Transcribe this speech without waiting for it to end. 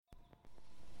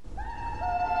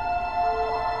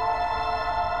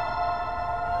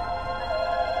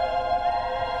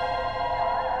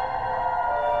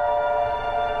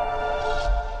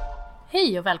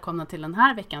Hej och välkomna till den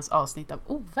här veckans avsnitt av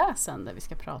Oväsen där vi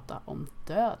ska prata om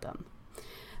döden.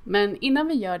 Men innan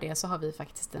vi gör det så har vi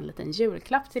faktiskt en liten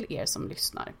julklapp till er som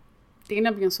lyssnar. Det är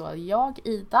nämligen så att jag,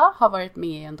 Ida, har varit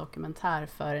med i en dokumentär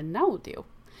för Naudio.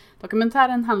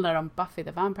 Dokumentären handlar om Buffy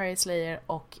the Vampire Slayer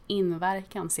och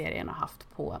inverkan serien har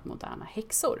haft på moderna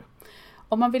häxor.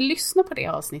 Om man vill lyssna på det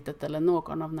avsnittet eller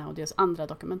någon av Naudios andra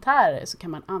dokumentärer så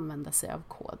kan man använda sig av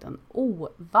koden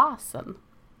OVASEN.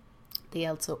 Det är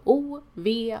alltså OVASEN.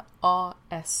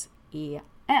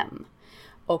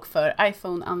 Och för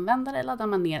iPhone-användare laddar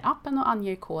man ner appen och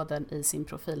anger koden i sin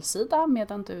profilsida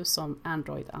medan du som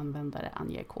Android-användare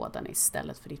anger koden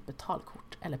istället för ditt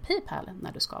betalkort eller PayPal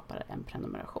när du skapar en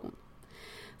prenumeration.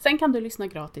 Sen kan du lyssna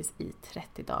gratis i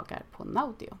 30 dagar på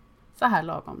Naudio. Så här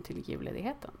lagom till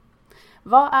julledigheten.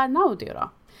 Vad är Naudio då?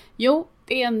 Jo,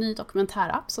 det är en ny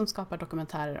dokumentärapp som skapar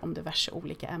dokumentärer om diverse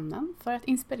olika ämnen för att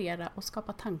inspirera och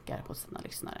skapa tankar hos sina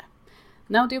lyssnare.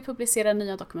 Naudio publicerar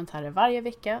nya dokumentärer varje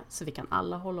vecka så vi kan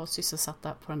alla hålla oss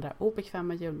sysselsatta på den där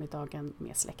obekväma julmiddagen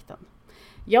med släkten.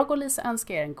 Jag och Lisa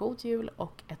önskar er en god jul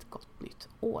och ett gott nytt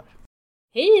år.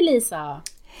 Hej Lisa!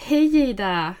 Hej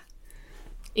Ida!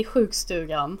 I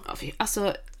sjukstugan.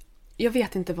 Alltså, jag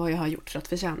vet inte vad jag har gjort för att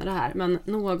förtjäna det här. Men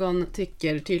någon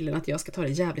tycker tydligen att jag ska ta det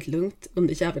jävligt lugnt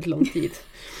under jävligt lång tid.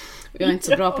 Och jag är inte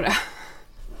så bra på det.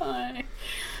 Nej.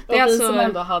 Det är alltså... vi som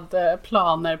ändå hade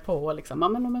planer på liksom,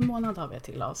 men om en månad har vi ett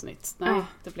till avsnitt. Nej,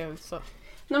 det blev så.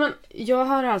 Nej, men jag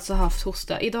har alltså haft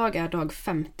hosta. Idag är dag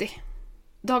 50.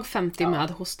 Dag 50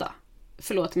 med hosta.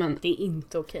 Förlåt, men... Det är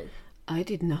inte okej. I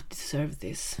did not deserve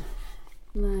this.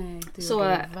 Nej, det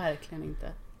gjorde du verkligen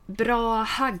inte. Bra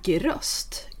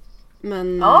haggröst.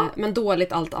 Men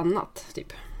dåligt allt annat,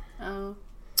 typ. Ja.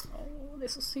 Det är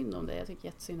så synd om dig. Jag tycker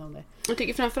jättesynd om dig. Jag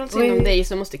tycker framförallt synd om dig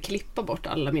som måste klippa bort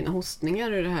alla mina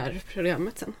hostningar ur det här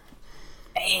programmet sen.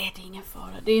 Nej, det är ingen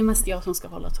fara. Det är mest jag som ska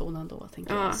hålla tonen då,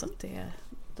 tänker jag. Så att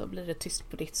då blir det tyst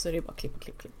på ditt så är det bara klipp.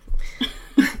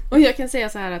 Och jag kan säga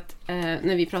så här att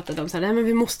när vi pratade om så här, nej men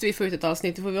vi måste få ut ett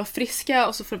avsnitt, då får vi vara friska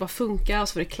och så får det bara funka och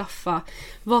så får det klaffa.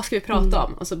 Vad ska vi prata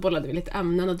om? Och så bollade vi lite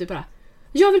ämnen och du bara,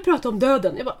 jag vill prata om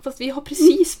döden. Jag bara, fast vi har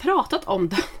precis pratat om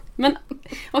det. Men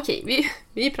okej,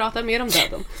 vi pratar mer om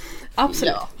döden.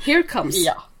 Absolut. Ja. Here comes.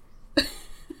 Ja.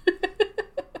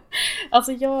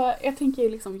 Alltså jag tänker ju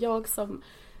liksom, jag som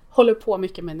håller på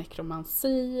mycket med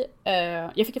nekromansi.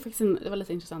 Jag fick faktiskt det var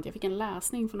lite intressant. Jag fick en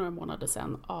läsning för några månader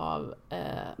sedan av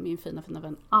min fina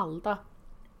vän Alda.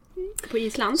 På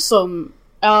Island?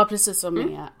 Precis, som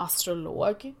är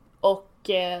astrolog. Och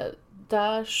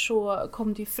där så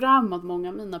kom det ju fram att många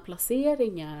av mina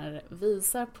placeringar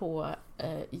visar på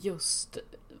just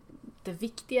det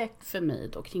viktiga för mig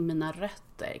då, kring mina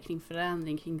rötter, kring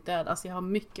förändring, kring död. Alltså jag har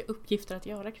mycket uppgifter att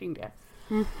göra kring det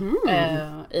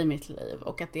i mitt liv.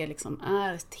 Och att det liksom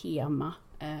är ett tema.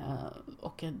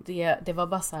 Och det var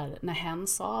bara så här, när hen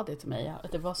sa det till mig,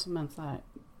 det var som en så här...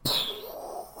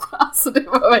 Alltså det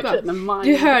var verkligen en mind.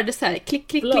 Du hörde så här,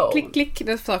 klick,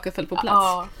 när saker föll på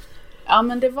plats. Ja,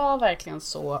 men det var verkligen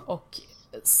så. Och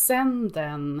sen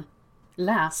den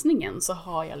läsningen så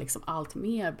har jag liksom allt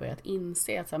mer börjat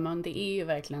inse att men det är ju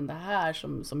verkligen det här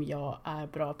som jag är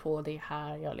bra på. Det är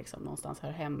här jag liksom någonstans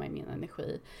hör hemma i min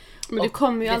energi. Men du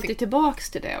kommer ju alltid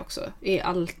tillbaks till det också i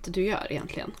allt du gör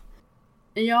egentligen.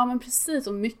 Ja, men precis.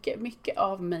 Och mycket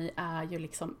av mig är ju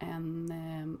liksom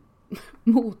en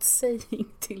motsägning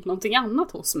till någonting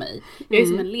annat hos mig. Jag är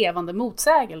som en levande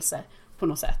motsägelse på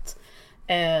något sätt.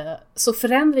 Så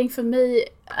förändring för mig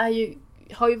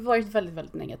har ju varit väldigt,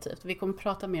 väldigt negativt. Vi kommer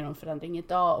prata mer om förändring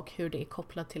idag och hur det är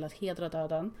kopplat till att hedra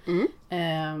döden.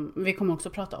 Vi kommer också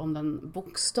prata om den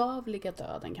bokstavliga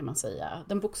döden, kan man säga.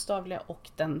 Den bokstavliga och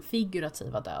den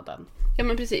figurativa döden. Ja,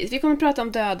 men precis. Vi kommer prata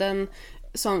om döden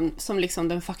som liksom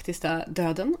den faktiska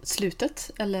döden,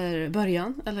 slutet eller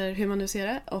början, eller hur man nu ser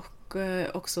det. Och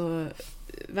också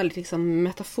väldigt liksom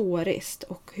metaforiskt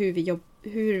och hur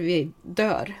vi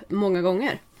dör många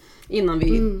gånger innan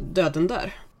vi döden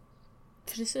dör.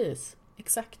 Precis,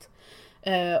 exakt.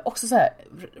 Också så här,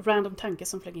 random tanke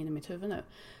som flög in i mitt huvud nu.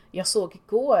 Jag såg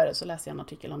igår, så läste jag en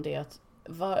artikel om det, att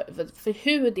för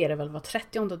hud är det väl var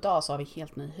 30:e dag så har vi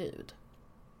helt ny hud.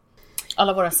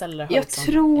 Alla våra celler har jag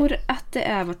tror att det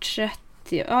är var 30.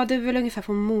 Ja, det är väl ungefär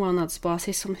på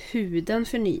månadsbasis som huden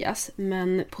förnyas.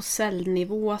 Men på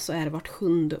cellnivå så är det vart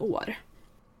 7:e år.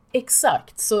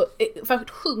 Exakt, så för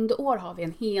 7:e år har vi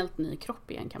en helt ny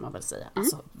kropp igen, kan man väl säga.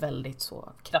 Alltså väldigt så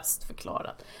krasst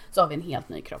förklarat. Så har vi en helt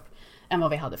ny kropp än vad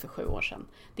vi hade för 7 år sedan.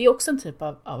 Det är också en typ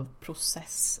av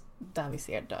process där vi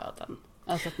ser döden.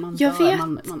 Alltså att man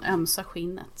ömsar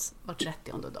skinnet var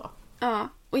 30:e dag. Ja,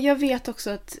 och jag vet också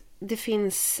att det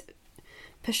finns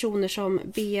personer som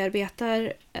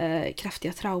bearbetar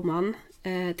kraftiga trauman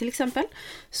till exempel.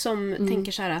 Som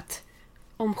tänker så här att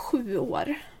om 7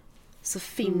 år så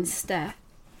finns det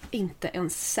inte en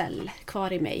cell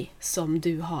kvar i mig som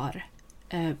du har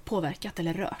påverkat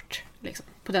eller rört. Liksom,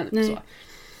 på den, så.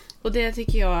 Och det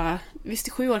tycker jag, visst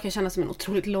 7 år kan kännas som en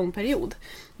otroligt lång period.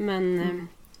 Men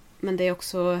det är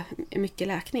också mycket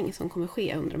läkning som kommer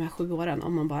ske under de här 7 åren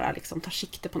om man bara liksom tar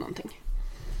sikte på någonting.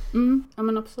 Ja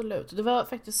men absolut. Det var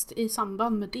faktiskt i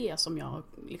samband med det som jag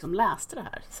liksom läste det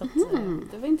här. Så att,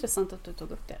 det var intressant att du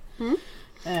tog upp det.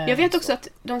 Jag vet också att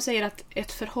de säger att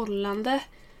ett förhållande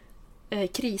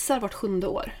krisar vart 7:e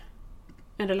år.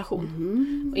 En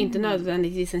relation. Och inte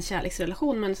nödvändigtvis en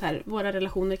kärleksrelation, men så här, våra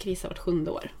relationer krisar vart 7:e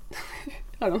år.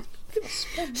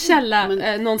 Källa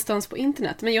någonstans på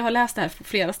internet. Men jag har läst det här på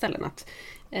flera ställen att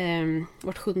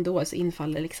vart 7:e år så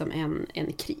infaller liksom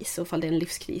en kris. Och ifall det är en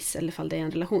livskris eller ifall det är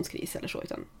en relationskris eller så.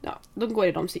 Utan, ja, de går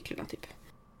i de cyklerna typ.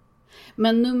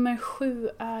 Men nummer 7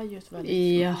 är ju ett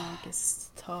väldigt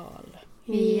magiskt tal.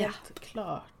 Helt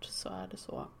klart så är det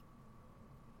så.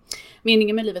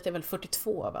 Meningen med livet är väl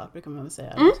 42, va? Brukar man väl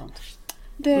säga. Eller sånt.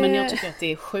 Men jag tycker att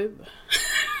det är 7.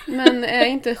 Men är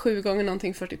inte 7 gånger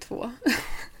någonting 42?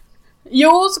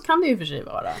 Jo, så kan det ju för sig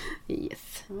vara.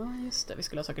 Yes. Ja, just det. Vi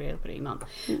skulle ha tagit reda på det innan.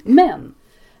 Men,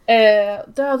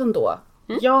 döden då.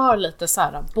 Jag har lite så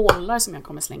här bollar som jag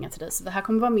kommer slänga till dig. Så det här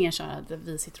kommer vara mer så här att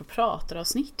vi sitter och pratar och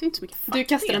snitt. Det är inte så mycket du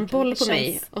kastar en boll på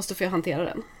mig och så får jag hantera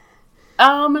den.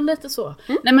 Ja, men lite så.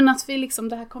 Nej, men att vi liksom,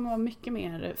 det här kommer vara mycket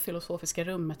mer filosofiska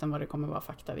rummet än vad det kommer vara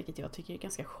fakta, vilket jag tycker är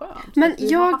ganska skönt. Men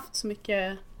jag har haft så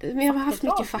mycket. Jag har haft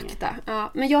mycket fakta.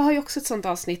 Ja, men jag har ju också ett sånt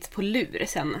avsnitt på lur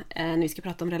sen när vi ska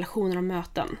prata om relationer och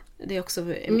möten. Det är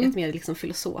också ett mer liksom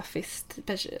filosofiskt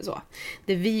så.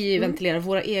 Där vi ventilerar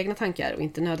våra egna tankar och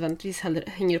inte nödvändigtvis heller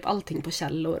hänger upp allting på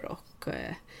källor och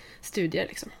studier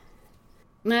liksom.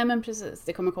 Nej, men precis.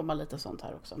 Det kommer komma lite sånt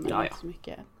här också, men inte så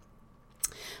mycket.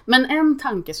 Men en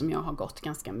tanke som jag har gått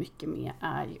ganska mycket med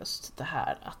är just det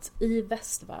här att i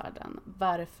västvärlden,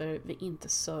 varför vi inte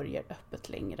sörjer öppet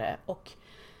längre. Och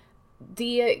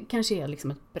det kanske är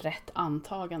liksom ett brett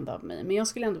antagande av mig, men jag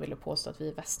skulle ändå vilja påstå att vi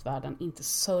i västvärlden inte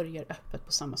sörjer öppet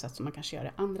på samma sätt som man kanske gör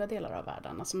i andra delar av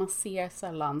världen. Alltså man ser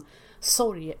sällan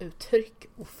sorgeuttryck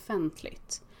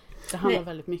offentligt. Det handlar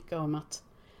väldigt mycket om att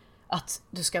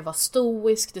du ska vara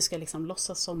stoisk, du ska liksom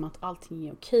låtsas som att allting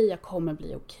är okej, jag kommer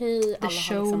bli okej. The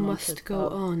show liksom must go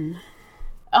on.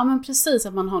 Ja, men precis,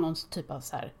 att man har någon typ av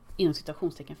så här, inom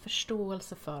citationstecken,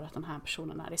 förståelse för att den här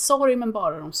personen är i sorg, men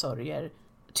bara de sörjer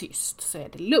tyst så är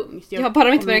det lugnt. Jag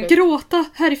bara inte börjar gråta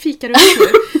här i fikarummet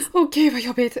nu. Åh gud vad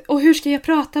jobbigt. Och hur ska jag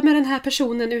prata med den här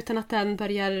personen utan att den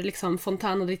börjar liksom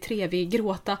Fontana di Trevi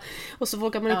gråta. Och så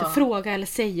vågar man inte fråga eller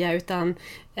säga, utan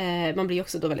man blir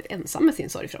också då väldigt ensam med sin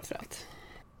sorg framförallt.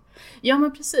 Ja,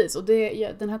 men precis. Och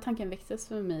den här tanken väcktes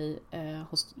för mig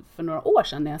för några år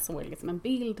sedan när jag såg liksom en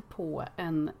bild på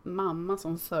en mamma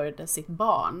som sörjde sitt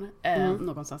barn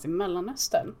någonstans i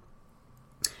Mellanöstern.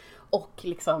 Och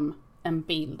liksom en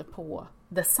bild på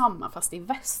detsamma fast i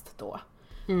väst då.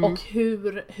 Och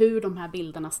hur de här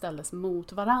bilderna ställdes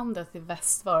mot varandra. I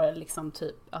väst var det liksom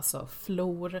typ alltså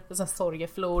flor, så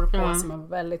sorgeflor på som var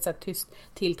väldigt så här, tyst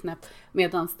tillknäppt,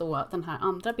 medan då den här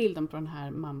andra bilden på den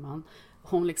här mamman,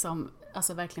 hon liksom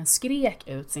alltså verkligen skrek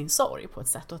ut sin sorg på ett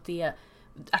sätt, och att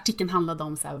artikeln handlade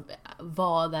om så här,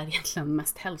 vad är egentligen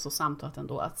mest hälsosamt, och att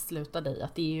ändå att sluta dig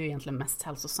att det är ju egentligen mest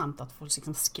hälsosamt att få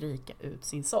liksom skrika ut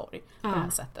sin sorg på det här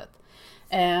sättet.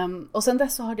 Och sen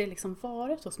dess så har det liksom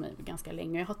varit hos mig ganska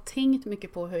länge. Jag har tänkt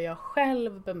mycket på hur jag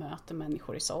själv bemöter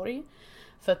människor i sorg.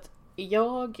 För att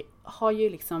jag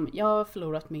har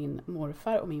förlorat min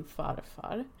morfar och min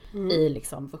farfar i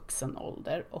liksom vuxen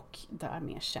ålder, och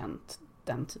därmed känt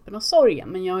den typen av sorgen.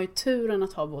 Men jag har ju turen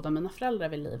att ha båda mina föräldrar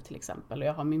vid liv till exempel, och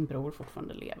jag har min bror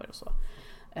fortfarande lever och så.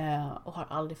 Och har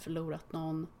aldrig förlorat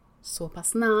någon så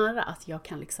pass nära att jag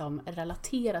kan liksom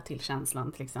relatera till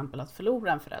känslan till exempel att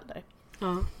förlora en förälder.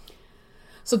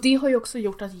 Så det har ju också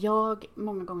gjort att jag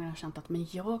många gånger har känt att men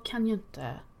jag kan ju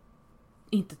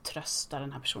inte trösta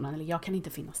den här personen, eller jag kan inte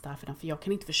finnas där för den, för jag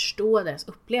kan inte förstå deras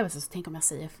upplevelse, så tänk om jag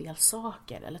säger fel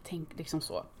saker, eller tänk liksom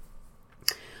så.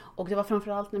 Och det var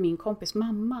framförallt när min kompis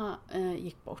mamma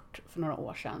gick bort för några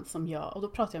år sedan och då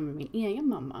pratade jag med min egen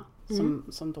mamma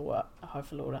som då har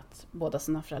förlorat båda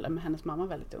sina föräldrar, med hennes mamma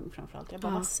väldigt ung framförallt. Jag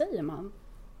bara, vad säger man?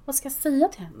 Vad ska jag säga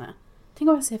till henne? Tänk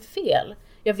om jag säger fel?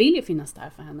 Jag vill ju finnas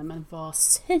där för henne, men vad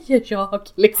säger jag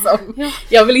liksom?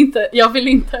 Jag vill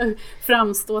inte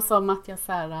framstå som att jag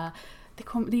så här,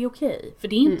 det är okej, för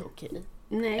det är inte okej.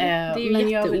 Nej, det är ju men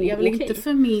jag vill inte okej.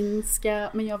 förminska,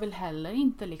 men jag vill heller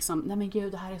inte liksom, nej men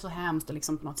gud det här är så hemskt och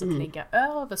liksom på något sätt lägga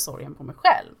över sorgen på mig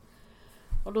själv.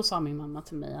 Och då sa min mamma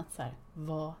till mig att så här,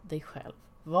 var dig själv.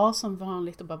 Var som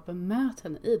vanligt och bara bemöt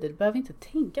henne i det. Du behöver inte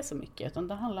tänka så mycket, utan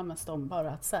det handlar mest om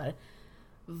bara att så här,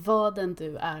 vad den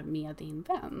du är med din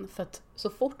vän. För att så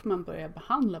fort man börjar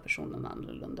behandla personen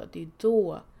annorlunda, det är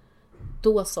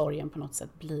då sorgen på något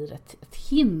sätt blir ett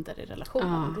hinder i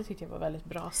relationen. Det tyckte jag var väldigt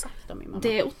bra sagt av min mamma.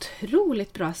 Det är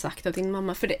otroligt bra sagt av din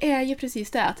mamma, för det är ju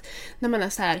precis det att när man är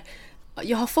så här,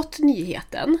 jag har fått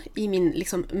nyheten i min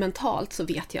liksom mentalt, så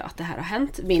vet jag att det här har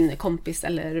hänt. Min kompis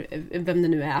eller vem det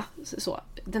nu är, så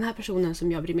den här personen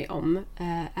som jag bryr mig om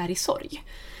är i sorg.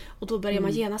 Och då börjar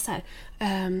man genast så här,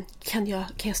 kan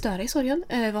jag störa i sorgen?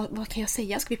 Vad kan jag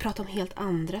säga? Ska vi prata om helt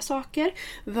andra saker?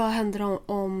 Vad händer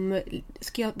om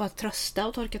ska jag bara trösta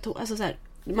och torka tår? Alltså så här,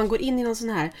 man går in i någon sån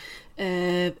här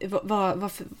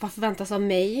vad förväntas av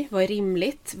mig? Vad är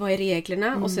rimligt? Vad är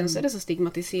reglerna? Och sen så är det så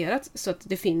stigmatiserat så att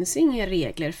det finns inga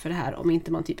regler för det här om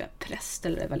inte man typ är präst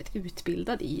eller är väldigt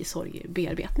utbildad i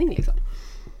sorgbearbetning liksom.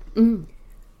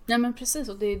 Nej men precis,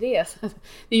 och det är det.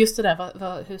 Det är just det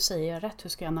där, hur säger jag rätt? Hur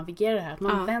ska jag navigera det här? Att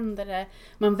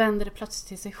man vänder det plötsligt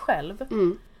till sig själv.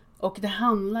 Och det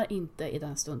handlar inte i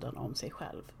den stunden om sig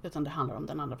själv, utan det handlar om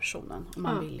den andra personen. Och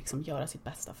man vill liksom göra sitt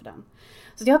bästa för den.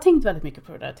 Så jag har tänkt väldigt mycket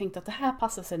på det där. Jag tänkte att det här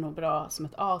passar sig nog bra som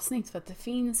ett avsnitt. För att det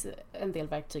finns en del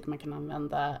verktyg man kan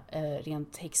använda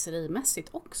rent häxerimässigt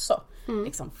också.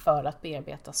 Liksom för att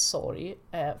bearbeta sorg.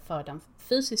 För den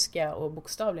fysiska och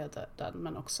bokstavliga döden.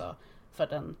 Men också för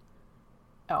den,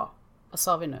 vad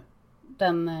sa vi nu?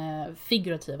 Den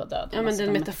figurativa döden. Ja, men alltså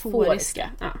den metaforiska.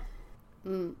 Ja.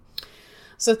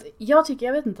 Så att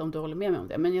jag vet inte om du håller med mig om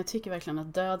det, men jag tycker verkligen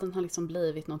att döden har liksom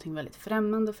blivit någonting väldigt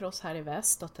främmande för oss här i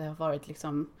väst. Att det har varit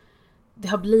liksom, det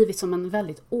har blivit som en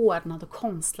väldigt ordnad och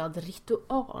konstlad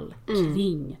ritual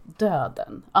kring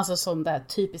döden. Alltså som det här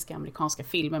typiska amerikanska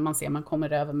filmer man ser, man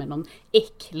kommer över med någon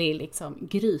äcklig liksom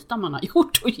gryta man har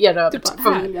gjort och ger över till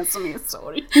familjen som är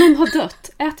sorg. Någon har dött,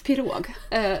 ät pirog.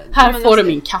 Här får du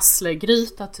min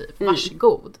kasslergryta typ,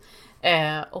 varsågod.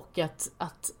 Och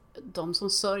att de som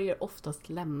sörjer oftast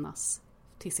lämnas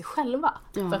till sig själva.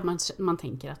 För att man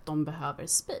tänker att de behöver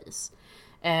space.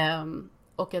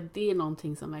 Och att det är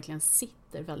någonting som verkligen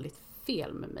sitter väldigt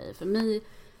fel med mig. För mig,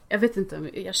 jag vet inte,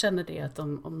 jag känner det att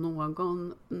om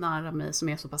någon nära mig som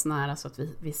är så pass nära så att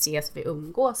vi ses, vi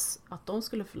umgås, att de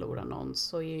skulle förlora någon,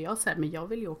 så är jag så här, men jag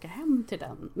vill ju åka hem till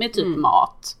den med typ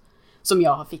mat som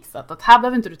jag har fixat. Att här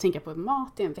behöver inte du tänka på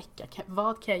mat i en vecka.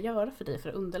 Vad kan jag göra för dig för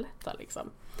att underlätta liksom?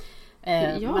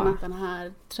 Men att den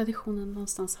här traditionen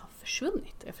någonstans har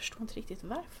försvunnit. Jag förstår inte riktigt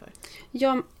varför.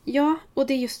 Ja, och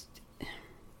det är just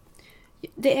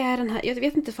det är den här, jag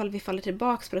vet inte ifall vi faller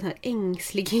tillbaka på den här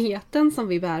ängsligheten som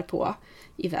vi bär på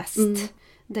i väst.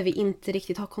 Där vi inte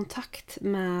riktigt har kontakt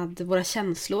med våra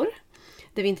känslor.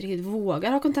 Där vi inte riktigt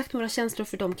vågar ha kontakt med våra känslor,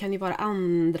 för de kan ju vara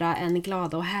andra än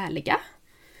glada och härliga.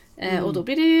 Och då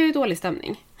blir det ju dålig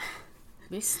stämning.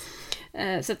 Visst.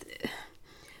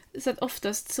 Så att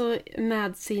oftast så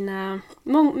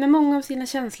med många av sina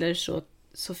känslor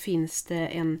så finns det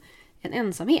en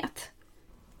ensamhet.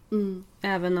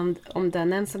 Även om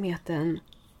den ensamheten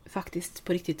faktiskt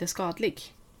på riktigt är skadlig.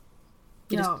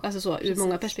 Alltså så, ur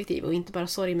många perspektiv, och inte bara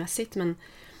sorgmässigt,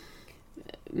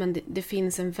 men det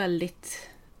finns en väldigt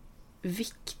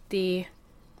viktig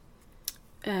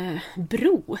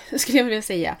bro, skulle jag vilja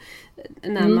säga,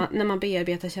 när man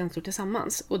bearbetar känslor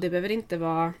tillsammans. Och det behöver inte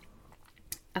vara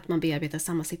att man bearbetar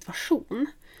samma situation,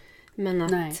 men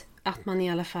att man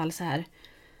i alla fall så här,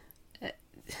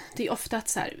 det är ofta att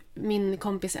så här, min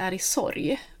kompis är i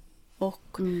sorg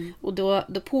och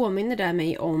då påminner det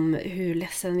mig om hur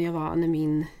ledsen jag var när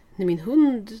min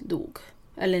hund dog,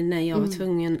 eller när jag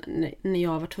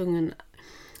var tvungen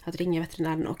att ringa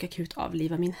veterinären och akut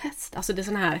avliva min häst. Alltså det är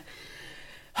sån här,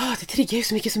 det triggar ju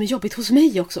så mycket som är jobbigt hos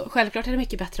mig också. Självklart är det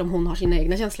mycket bättre om hon har sina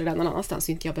egna känslor någon annanstans,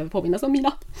 så inte jag behöver påminnas om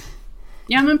mina.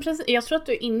 Ja, men precis. Jag tror att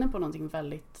du är inne på någonting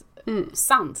väldigt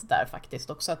sant där faktiskt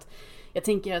också. Att jag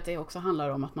tänker att det också handlar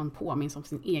om att man påminns om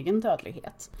sin egen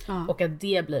dödlighet. Och att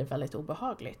det blir väldigt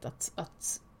obehagligt.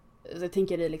 Att jag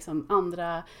tänker i liksom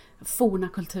andra forna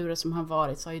kulturer som har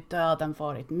varit, så har ju döden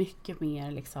varit mycket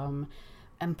mer liksom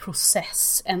en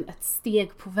process, ett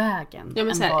steg på vägen än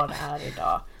vad det är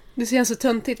idag. Det känns så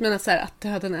töntigt, men att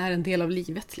döden är en del av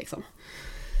livet liksom.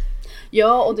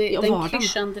 Ja, och den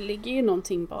klyschan, det ligger ju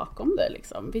någonting bakom det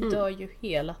liksom. Vi dör ju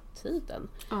hela tiden.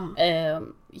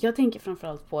 Jag tänker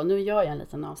framförallt på, nu gör jag en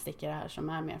liten avstickare här som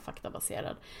är mer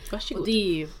faktabaserad. Varsågod. Och det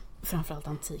är ju framförallt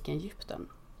antiken Egypten.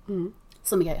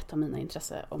 som är ett av mina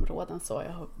intresseområden, så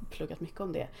jag har pluggat mycket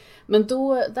om det. Men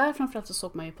då, där framförallt så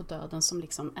såg man ju på döden som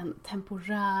liksom en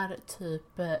temporär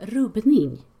typ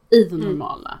rubbning i det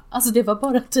normala. Alltså det var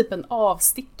bara typ en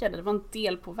avstickare, det var en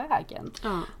del på vägen.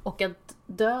 Och att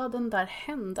döden där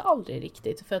hände aldrig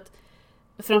riktigt. För att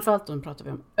framförallt då pratar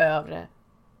vi om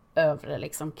övre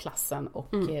liksom klassen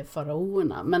och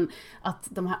faraoerna. Men att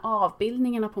de här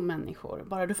avbildningarna på människor,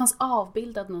 bara du fanns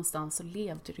avbildad någonstans så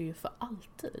levde du ju för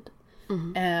alltid.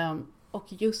 Och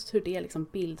just hur det liksom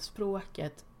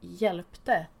bildspråket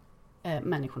hjälpte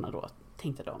människorna då,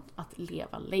 tänkte de, att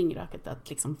leva längre och att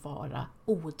liksom vara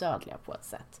odödliga på ett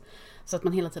sätt. Så att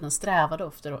man hela tiden strävade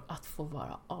efter att få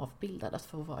vara avbildad, att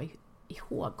få vara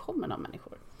ihågkommen av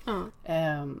människor.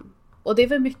 Och det är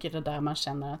väl mycket det där man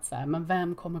känner att så här, men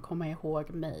vem kommer komma ihåg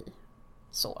mig?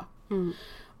 Så.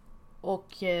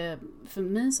 Och för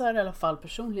mig så är det i alla fall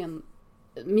personligen,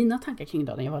 mina tankar kring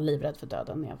döden, jag var livrädd för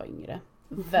döden när jag var yngre.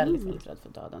 Väldigt, väldigt rädd för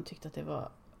döden. Tyckte att det var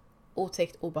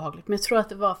otäckt, obehagligt. Men jag tror att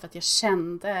det var för att jag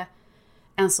kände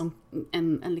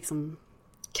en liksom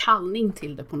kallning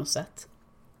till det på något sätt.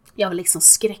 Jag var liksom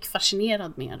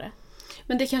skräckfascinerad med det.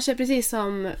 Men det kanske är precis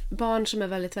som barn som är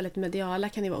väldigt, väldigt mediala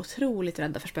kan ju vara otroligt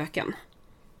rädda för spöken.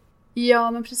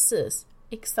 Ja, men precis.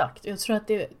 Exakt. Jag tror att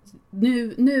det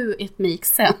nu it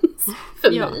makes sense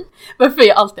för mig. Varför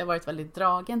jag alltid har varit väldigt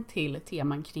dragen till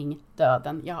teman kring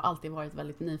döden. Jag har alltid varit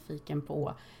väldigt nyfiken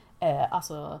på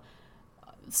alltså,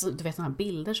 du vet sådana här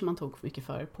bilder som man tog mycket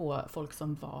för på folk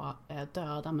som var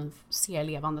döda men ser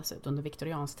levandes ut. Under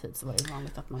viktoriansk tid så var det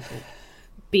vanligt att man tog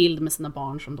bild med sina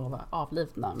barn som då var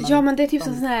avlidna. Men det är typ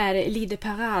sån här Lide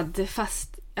Parade,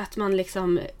 fast att man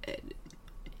liksom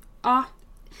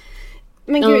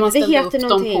men gud, det heter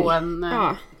någonting.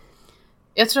 På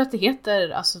jag tror att det heter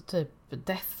alltså typ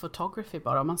death photography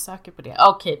bara, om man söker på det.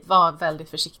 Okej, var väldigt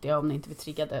försiktiga om ni inte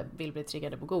vill bli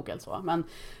triggade på Google så. Men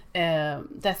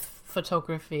death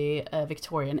photography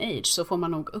Victorian age, så får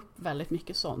man nog upp väldigt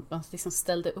mycket sånt. Man liksom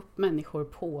ställde upp människor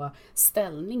på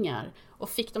ställningar och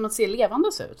fick dem att se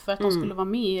levandes ut för att de skulle vara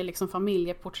med i liksom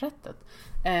familjeporträttet.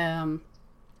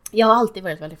 Jag har alltid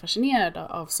varit väldigt fascinerad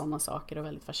av sådana saker och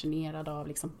väldigt fascinerad av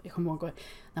liksom, jag kommer ihåg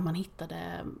när man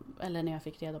hittade, eller när jag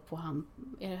fick reda på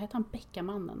heter han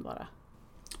Bäckamannen bara?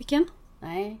 Vilken?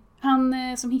 Nej,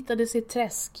 han som hittade sitt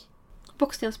träsk.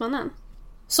 Bockstensmannen?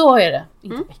 Så är det.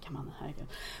 Inte Bäckamannen, herregud.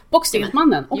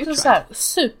 Bockstensmannen. Också så här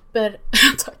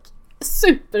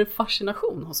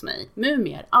superfascination hos mig.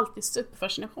 Mumier, alltid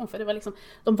superfascination. För det var liksom,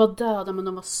 de var döda men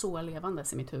de var så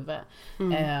levandes i mitt huvud.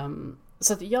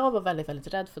 Så att jag var väldigt,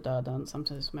 väldigt rädd för döden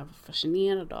samtidigt som jag var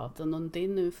fascinerad av den. Och det är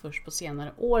nu först på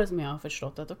senare år som jag har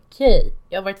förstått att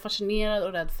jag har varit fascinerad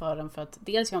och rädd för den för att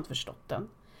dels jag har inte förstått den.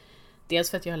 Dels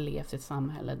för att jag har levt i ett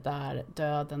samhälle där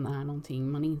döden är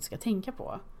någonting man inte ska tänka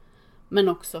på. Men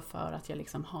också för att jag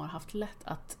liksom har haft lätt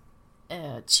att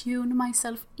tune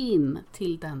myself in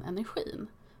till den energin.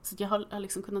 Så att jag har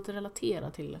liksom kunnat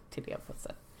relatera till det på ett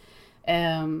sätt.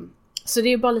 Så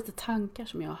det är bara lite tankar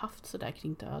som jag har haft så där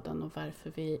kring döden och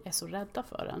varför vi är så rädda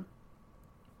för den.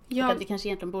 Ja. Och att vi kanske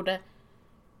egentligen borde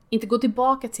inte gå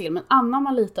tillbaka till, men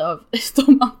anamma lite av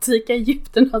de antika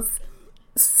egypternas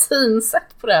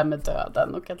synsätt på det här med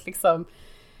döden. Och att liksom,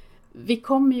 vi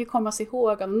kommer ju komma sig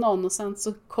ihåg av någon och sen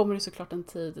så kommer det såklart en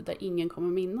tid där ingen kommer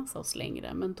minnas oss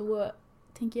längre. Men då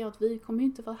tänker jag att vi kommer ju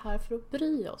inte vara här för att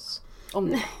bry oss om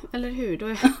det. Eller hur?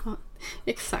 Då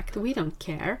exakt, we don't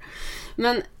care.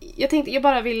 Men jag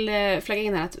bara vill flagga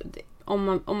in här att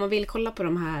om man vill kolla på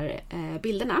de här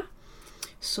bilderna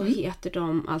så heter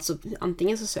de, alltså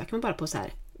antingen så söker man bara på så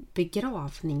här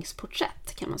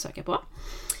begravningsporträtt kan man söka på.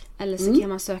 Eller så kan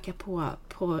man söka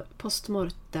på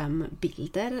postmortem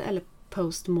bilder eller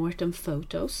postmortem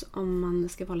photos om man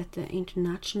ska vara lite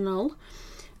international.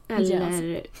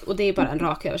 Eller, och det är bara en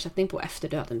rak översättning på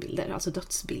efterdöden-bilder, alltså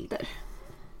dödsbilder.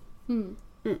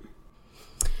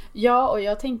 Ja, och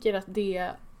jag tänker att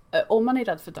det, om man är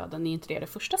rädd för döden är inte det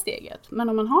första steget. Men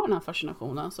om man har den här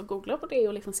fascinationen så googla på det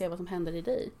och liksom se vad som händer i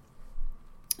dig.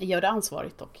 Gör det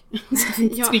ansvarigt dock.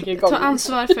 Ta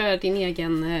ansvar för dina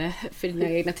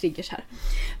egna triggers här.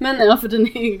 Men, för din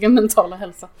egen mentala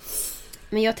hälsa.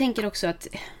 Men jag tänker också att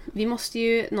vi måste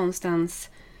ju någonstans...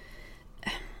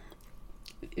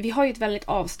 Vi har ju ett väldigt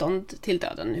avstånd till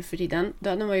döden nu för tiden.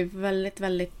 Döden var ju väldigt,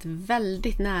 väldigt,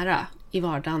 väldigt nära i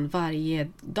vardagen varje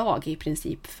dag i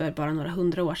princip för bara några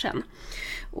 100 år sedan.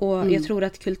 Och jag tror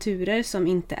att kulturer som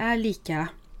inte är lika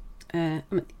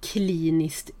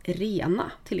kliniskt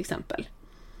rena till exempel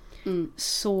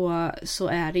så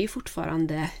är det ju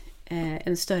fortfarande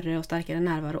en större och starkare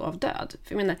närvaro av död.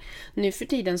 För jag menar, nu för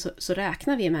tiden så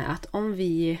räknar vi med att om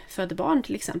vi föder barn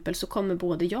till exempel så kommer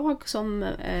både jag som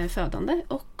födande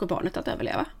och barnet att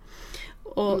överleva.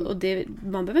 Och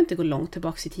man behöver inte gå långt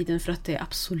tillbaka i tiden för att det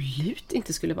absolut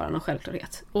inte skulle vara någon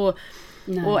självklarhet.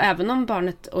 Och även om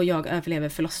barnet och jag överlever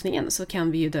förlossningen så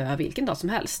kan vi ju dö vilken dag som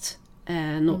helst.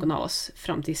 Någon av oss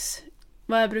fram tills,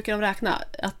 vad brukar de räkna?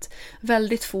 Att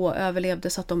väldigt få överlevde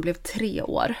så att de blev 3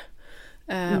 år.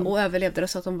 Och överlevde det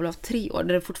så att de blev 3 år.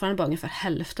 Det är fortfarande bara ungefär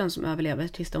hälften som överlever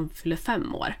tills de fyller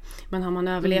 5 år. Men har man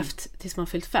överlevt tills man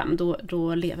fyllt 5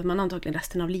 då lever man antagligen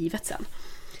resten av livet sen.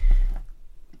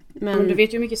 Men du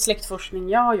vet ju hur mycket släktforskning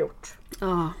jag har gjort.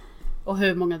 Ja. Och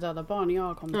hur många döda barn jag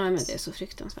har kommit. Ja, men det är så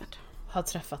fruktansvärt. Har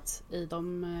träffat i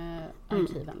de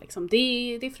arkiven. Liksom. Det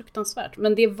är fruktansvärt.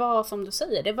 Men det var, som du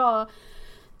säger, det var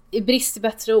i brist i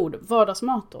bättre ord,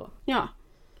 vardagsmat då. Ja.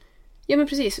 Ja, men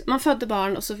precis. Man födde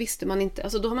barn och så visste man inte,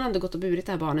 alltså då har man ändå gått och burit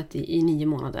det här barnet i 9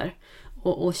 månader.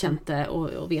 Och känt det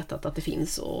och vetat att det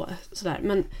finns och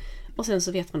sådär. Och sen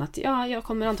så vet man att jag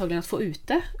kommer antagligen att få ut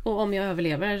det. Och om jag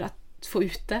överlever att få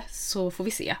ut det så får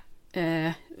vi se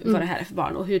vad det här är för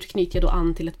barn. Och hur knyter jag då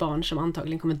an till ett barn som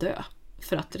antagligen kommer dö?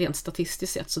 För att rent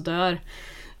statistiskt sett så dör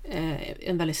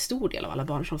en väldigt stor del av alla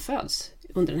barn som föds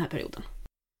under den här perioden.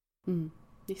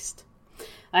 Visst.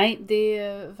 Nej, det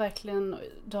är verkligen,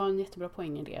 du har en jättebra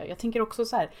poäng i det. Jag tänker också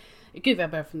så här, gud vad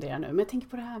jag börjar fundera nu, men jag tänker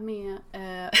på det här med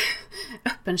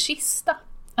öppen kista.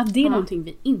 Att det är någonting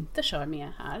vi inte kör med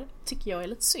här, tycker jag är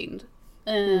lite synd.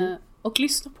 Och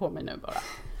lyssna på mig nu bara.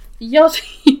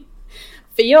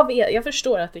 För jag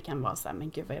förstår att det kan vara så här, men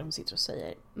gud vad är det de sitter och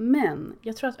säger. Men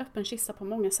jag tror att öppen kista på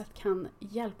många sätt kan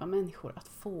hjälpa människor att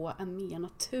få en mer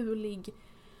naturlig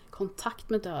kontakt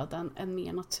med döden, en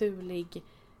mer naturlig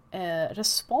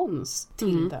respons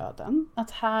till döden.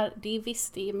 Att här, det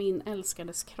är min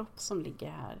älskades kropp som ligger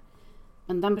här.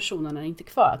 Men den personen är inte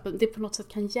kvar. Att det på något sätt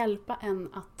kan hjälpa en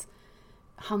att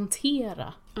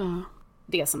hantera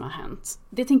det som har hänt.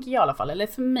 Det tänker jag i alla fall, eller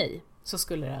för mig så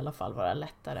skulle det i alla fall vara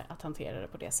lättare att hantera det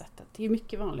på det sättet. Det är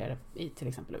mycket vanligare i till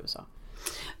exempel USA.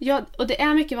 Ja, och det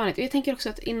är mycket vanligt. Jag tänker också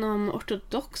att inom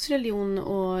ortodox religion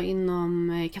och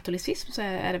inom katolicism så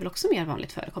är det väl också mer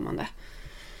vanligt förekommande.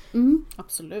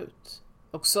 Absolut.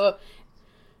 Också,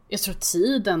 jag tror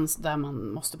tiden där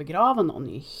man måste begrava någon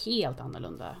är helt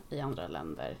annorlunda i andra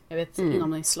länder. Jag vet,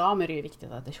 inom islam är det ju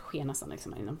viktigt att det sker nästan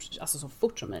liksom inom, alltså så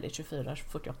fort som möjligt,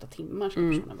 24-48 timmar ska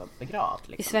personen vara begravd.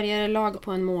 Liksom. I Sverige är det lag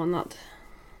på 1 månad.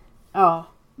 Ja,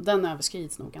 den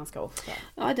överskrids nog ganska ofta.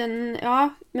 Ja,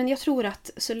 men jag tror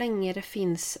att så länge det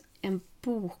finns en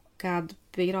bokad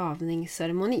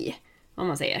begravningsceremoni, om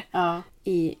man säger,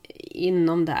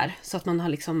 inom där, så att man har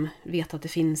liksom vet att det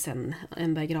finns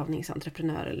en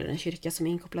begravningsentreprenör eller en kyrka som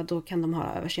är inkopplad, då kan de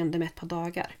ha överseende med ett par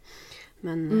dagar.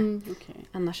 Men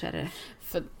annars är det...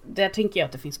 För där tänker jag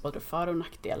att det finns både för- och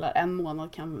nackdelar. 1 månad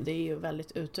det är ju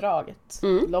väldigt utdraget,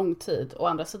 lång tid. Å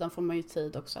andra sidan får man ju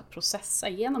tid också att processa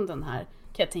igenom den här,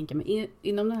 kan jag tänka mig,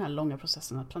 inom den här långa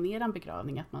processen att planera en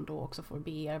begravning, att man då också får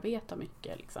bearbeta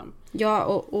mycket. Liksom. Ja,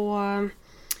 och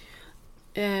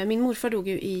min morfar dog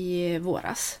ju i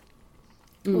våras.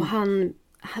 Och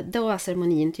då var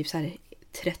ceremonin typ så här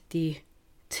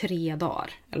 33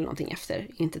 dagar eller någonting efter,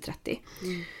 inte 30.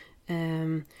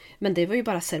 Men det var ju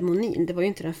bara ceremonin, det var ju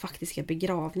inte den faktiska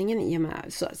begravningen i och med.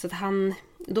 Så att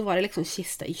då var det liksom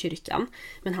kista i kyrkan,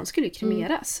 men han skulle ju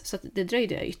kremeras. Så att det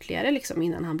dröjde ytterligare liksom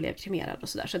innan han blev kremerad och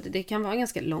sådär. Så att det kan vara en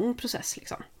ganska lång process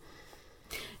liksom.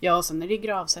 Ja, och sen är det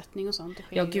gravsättning och sånt.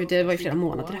 Ja, gud, det var ju flera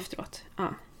månader efteråt.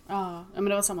 Ja, men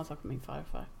det var samma sak med min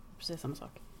farfar. Precis samma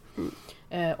sak.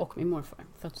 Och min morfar,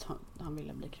 för att han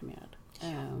ville bli kremerad.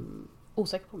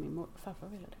 Osäker på min farfar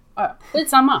ville det.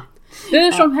 Skitsamma.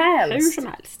 Hur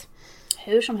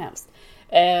som helst.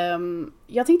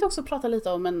 Jag tänkte också prata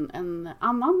lite om en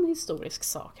annan historisk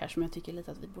sak här som jag tycker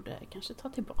lite att vi borde kanske ta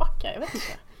tillbaka. Jag vet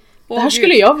inte. Det här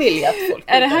skulle jag vilja att folk...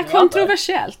 Är det här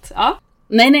kontroversiellt? Ja.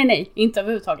 Nej, inte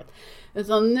överhuvudtaget.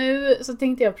 Utan nu så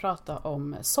tänkte jag prata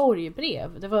om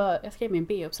sorgebrev. Jag skrev min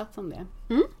B-uppsats om det.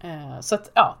 Så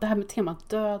att det här med temat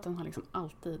döden har liksom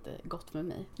alltid gått med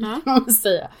mig. Kan man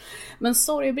säga. Men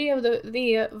sorgebrev,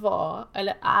 det var,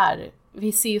 eller är,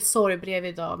 vi ser ju sorgebrev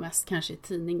idag mest kanske i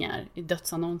tidningar, i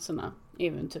dödsannonserna.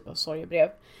 Är en typ av sorgebrev.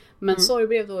 Men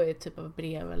sorgebrev då är ett typ av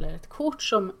brev eller ett kort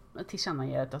som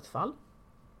tillkännager ett dödsfall.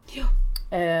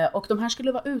 Och de här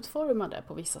skulle vara utformade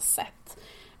på vissa sätt.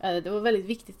 Det var väldigt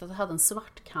viktigt att det hade en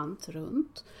svart kant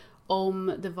runt.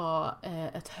 om det var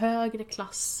en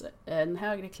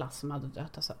högre klass som hade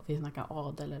dött, alltså vi snackar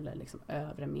adel eller liksom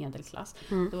övre medelklass,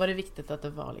 då var det viktigt att det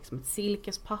var liksom ett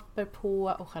silkespapper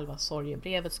på och själva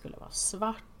sorgebrevet skulle vara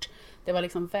svart. Det var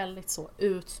liksom väldigt så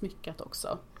utsmyckat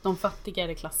också. De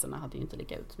fattigare klasserna hade ju inte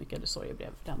lika utsmyckade sorgebrev,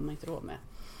 för det hade man inte råd med.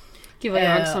 Gud vad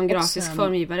jag som grafisk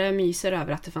formgivare myser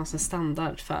över att det fanns en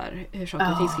standard för hur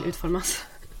saker och ting skulle utformas.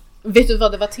 Vet du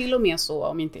vad, det var till och med så,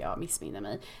 om inte jag missminner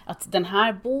mig, att den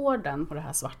här borden på det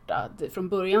här svarta, från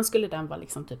början skulle den vara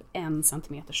liksom typ 1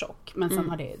 centimeter tjock, men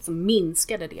sen så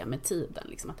minskade det med tiden,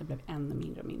 liksom, att det blev ännu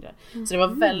mindre och mindre. Så det var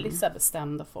väldigt så här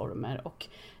bestämda former, och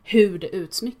hur det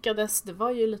utsmyckades, det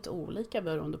var ju lite olika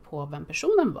beroende på vem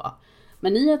personen var.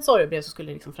 Men i ett sorgebrev så skulle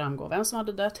det liksom framgå vem som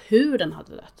hade dött, hur den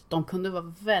hade dött. De kunde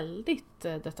vara väldigt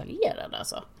detaljerade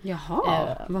alltså.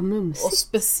 Jaha, vad mumsigt. Och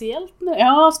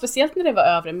speciellt när det var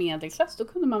övre medelklass, då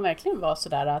kunde man verkligen vara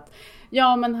sådär att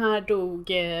ja, men här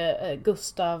dog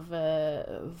Gustav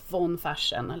von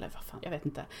Fersen, eller vad fan, jag vet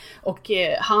inte. Och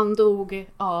han dog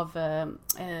av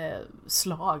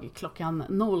slag klockan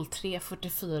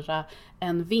 03:44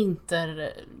 en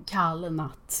vinterkall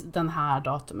natt den här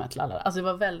datumet. Alltså det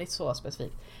var väldigt så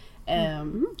specifikt.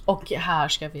 Och här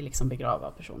ska vi liksom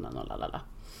begrava personen och lalala.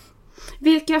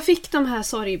 Vilka fick de här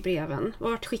sorgbreven?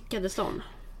 Vart skickades de?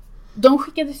 De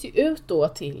skickades ju ut då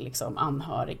till liksom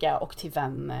anhöriga och till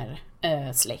vänner,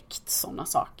 släkt, sådana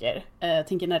saker.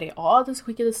 Tänker när det är adel så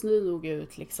skickades det nog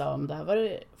ut liksom, där var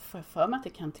det för mig att det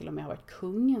kan till och med ha varit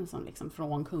kungen som liksom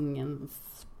från kungens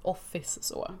office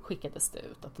så skickades det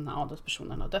ut att den här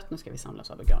adelspersonen har dött, nu ska vi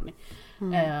samlas av begravning.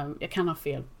 Jag kan ha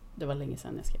fel, det var länge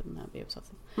sedan jag skrev den här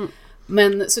B-uppsatsen.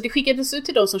 Men så det skickades ut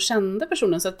till de som kände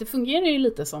personen, så att det fungerar ju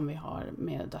lite som vi har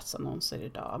med dödsannonser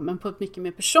idag, men på ett mycket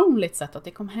mer personligt sätt, att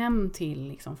det kom hem till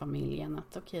liksom familjen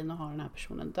att okej, nu har den här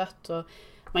personen dött, och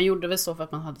man gjorde väl så för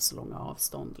att man hade så långa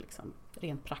avstånd liksom,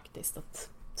 rent praktiskt,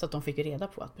 så att de fick reda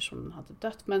på att personen hade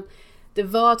dött, men det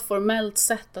var ett formellt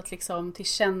sätt att liksom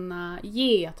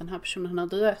tillkännage att den här personen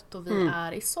hade dött och vi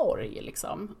är i sorg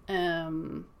liksom.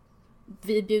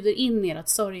 Vi bjuder in er att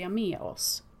sörja med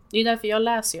oss. Det är därför jag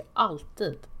läser ju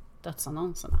alltid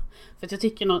dödsannonserna. För att jag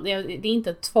tycker det är inte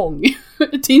ett tvång.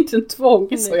 Det är inte en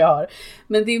tvång så jag har.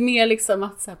 Men det är mer liksom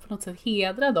att så här, på något sätt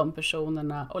hedra de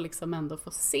personerna och liksom ändå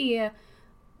få se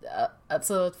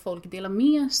alltså att folk delar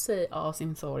med sig av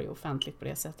sin sorg offentligt på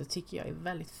det sättet, tycker jag är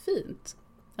väldigt fint.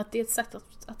 Att det är ett sätt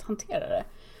att hantera det.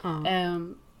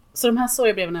 Så de här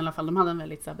sorgebreven i alla fall, de hade en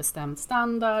väldigt så här bestämd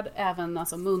standard. Även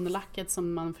alltså munlacket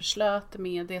som man förslöt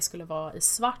med, det skulle vara i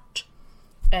svart.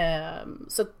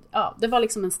 Så ja, det var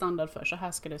liksom en standard för så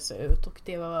här ska det se ut. Och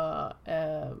det var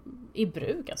i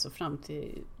bruk alltså fram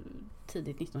till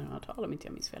tidigt 1900-tal om inte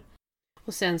jag minns fel.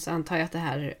 Och sen så antar jag att det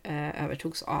här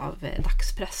övertogs av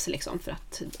dagspress liksom, för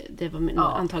att det var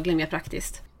antagligen mer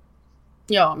praktiskt.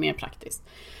 Ja, mer praktiskt.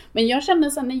 Men jag känner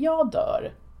sen när jag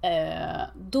dör,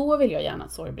 då vill jag gärna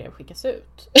att sorgebrev skickas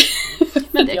ut.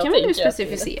 Men det kan man ju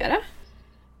specificera.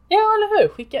 Ja, eller hur?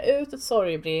 Skicka ut ett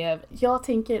sorgebrev. Jag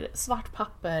tänker svart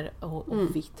papper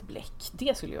och vitt bläck.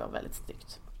 Det skulle ju vara väldigt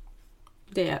snyggt.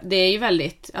 Det är ju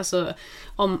väldigt, alltså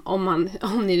om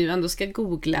ni nu ändå ska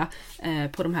googla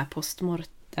på de här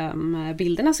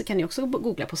postmortem-bilderna, så kan ni också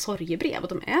googla på sorgebrev, och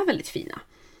de är väldigt fina.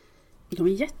 De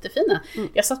är jättefina.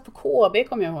 Jag satt på KB,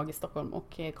 kommer jag ihåg, i Stockholm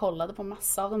och kollade på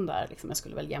massa av dem där. Liksom jag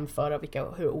skulle väl jämföra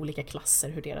hur olika klasser,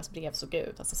 hur deras brev såg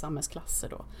ut. Alltså samhällsklasser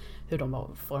då. Hur de var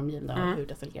formgivna och hur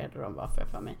detaljerade de var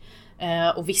för mig.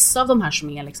 Och vissa av de här som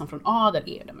är liksom från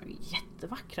adel, de är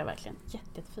jättevackra verkligen.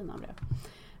 Jättefina brev.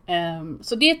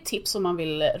 Så det är ett tips om man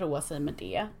vill roa sig med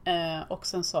det.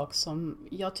 Också en sak som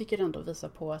jag tycker ändå visar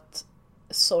på att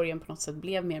sorgen på något sätt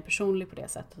blev mer personlig på det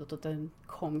sättet. Och att den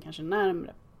kom kanske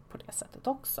närmare på det sättet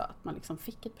också. Att man liksom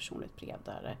fick ett personligt brev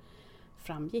där det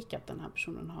framgick att den här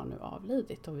personen har nu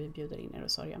avlidit och vi bjuder in er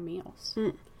att sörja med oss.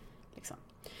 Liksom.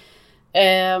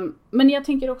 Men jag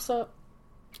tänker också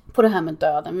på det här med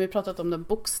döden. Vi har pratat om den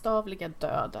bokstavliga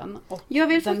döden. Och jag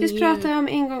vill faktiskt prata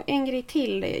om en grej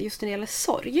till just när det gäller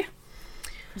sorg.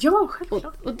 Ja,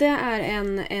 självklart. Och det är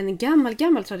en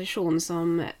gammal tradition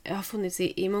som har funnits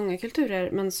i många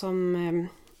kulturer, men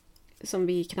som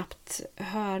vi knappt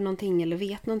hör någonting eller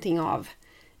vet någonting av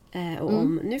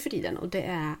om nu för tiden. Och det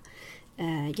är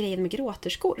grejen med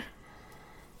gråterskor.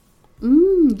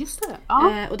 Just det.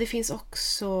 Ja. Och det finns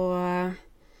också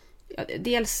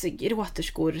dels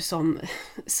gråterskor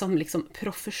som liksom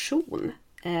profession.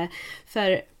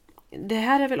 För det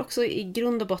här är väl också i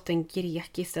grund och botten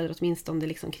grekiskt, eller åtminstone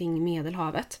liksom kring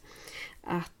Medelhavet.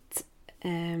 Att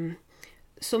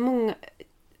så många,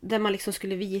 där man liksom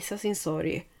skulle visa sin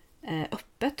sorg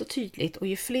öppet och tydligt. Och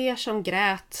ju fler som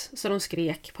grät så de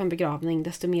skrek på en begravning,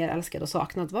 desto mer älskad och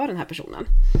saknad var den här personen.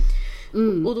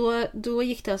 Och då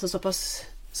gick det alltså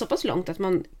så pass långt att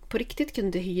man på riktigt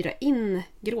kunde hyra in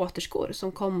gråterskor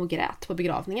som kom och grät på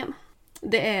begravningen.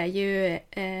 Det är ju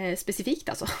specifikt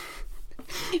alltså.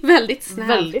 Väldigt snäv.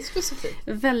 Väldigt specifikt.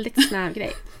 Väldigt snäv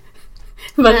grej.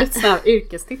 Väldigt snäv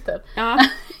yrkestitel.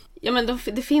 Ja, men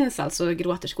det finns alltså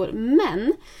gråterskor.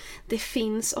 Men det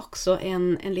finns också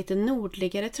en lite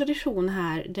nordligare tradition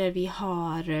här där vi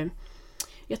har...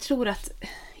 Jag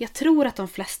tror att de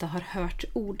flesta har hört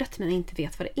ordet men inte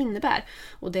vet vad det innebär.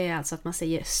 Och det är alltså att man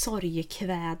säger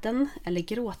sorgekväden eller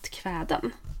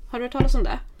gråtkväden. Har du hört talas om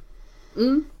det?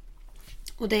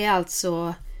 Och det är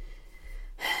alltså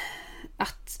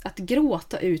att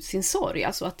gråta ut sin sorg.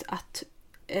 Alltså att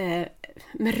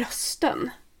med rösten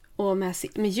och med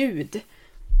ljud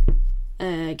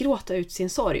gråta ut sin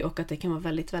sorg. Och att det kan vara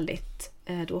väldigt, väldigt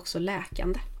då också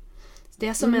läkande. Det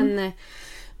är som en...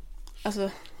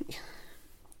 Alltså,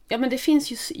 ja, men det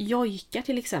finns ju jojkar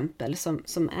till exempel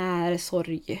som är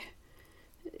sorg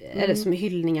eller som är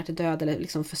hyllningar till död eller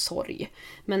liksom för sorg.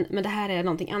 Men det här är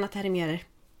någonting annat. Det här är mer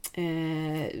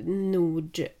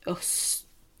nordöstligt.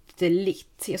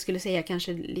 Jag skulle säga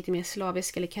kanske lite mer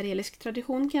slavisk eller karelisk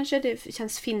tradition kanske. Det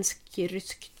känns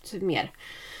finsk-ryskt mer.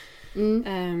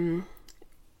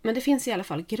 Men det finns i alla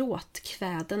fall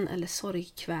gråtkväden eller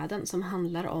sorgkväden som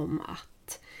handlar om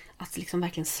att liksom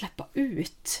verkligen släppa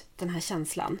ut den här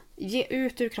känslan. Ge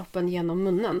ut ur kroppen genom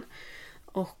munnen.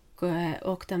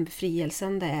 Och den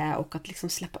befrielsen det är. Och att liksom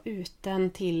släppa ut den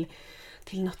till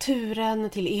naturen,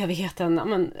 till evigheten.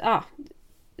 Men, ja,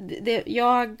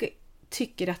 jag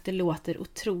tycker att det låter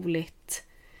otroligt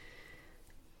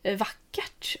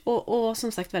vackert. Och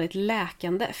som sagt väldigt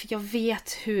läkande. För jag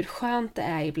vet hur skönt det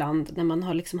är ibland när man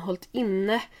har liksom hållit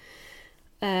inne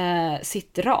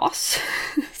sitt ras,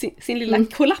 sin lilla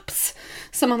kollaps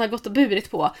som man har gått och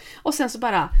burit på. Och sen så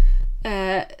bara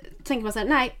tänker man så här: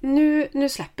 nej, nu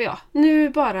släpper jag. Nu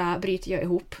bara bryter jag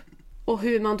ihop. Och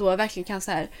hur man då verkligen kan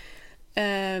så här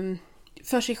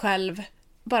för sig själv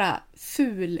bara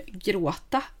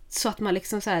fulgråta så att man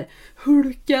liksom så här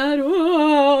hulkar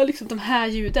och liksom de här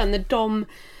ljuden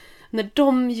när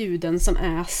de ljuden som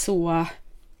är så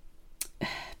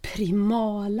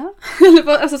primala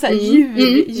alltså så här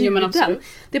ljuden.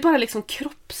 Det är bara liksom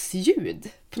kroppsljud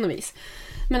på något vis.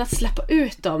 Men att släppa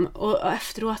ut dem och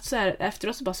efteråt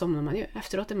så bara somnar man ju.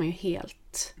 Efteråt är man ju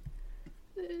helt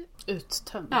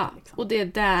uttömd. Ja, liksom. Och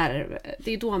det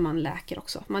är då man läker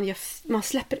också. Man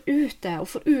släpper ut det och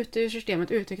får ut det ur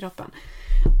systemet, ut i kroppen.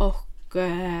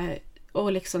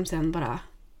 Och liksom sen bara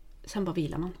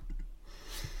vilar man.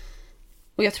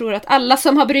 Och jag tror att alla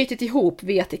som har brytit ihop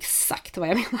vet exakt vad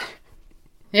jag menar.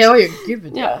 Ja,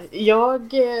 gud ja.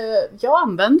 Jag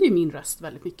använder ju min röst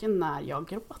väldigt mycket när jag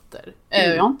gråter.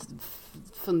 Jag har inte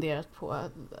funderat på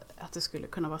att det skulle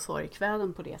kunna vara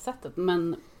sorgkväden på det sättet.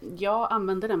 Men jag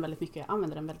använder den väldigt mycket. Jag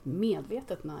använder den väldigt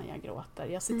medvetet när jag gråter.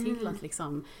 Jag ser till att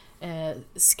liksom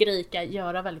skrika,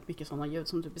 göra väldigt mycket sådana ljud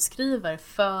som du beskriver.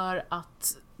 För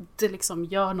att det liksom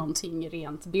gör någonting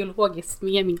rent biologiskt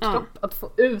med min kropp. Att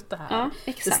få ut det här.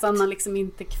 Ja, det stannar liksom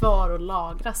inte kvar och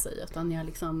lagrar sig. Utan jag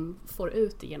liksom får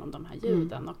ut det genom de här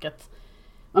ljuden. Och att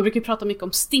man brukar prata mycket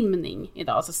om stimning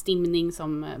idag. Alltså stimning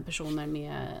som personer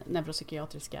med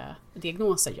neuropsykiatriska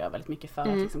diagnoser gör väldigt mycket för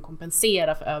att liksom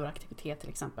kompensera för överaktivitet till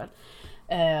exempel.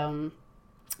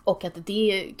 Och att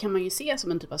det kan man ju se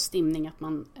som en typ av stimning, att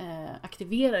man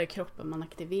aktiverar kroppen, man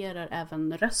aktiverar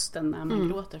även rösten när man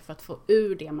gråter för att få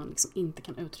ur det man liksom inte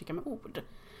kan uttrycka med ord.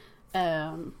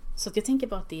 Så att jag tänker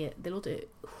bara att det låter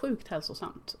sjukt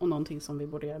hälsosamt och någonting som vi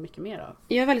borde göra mycket mer av.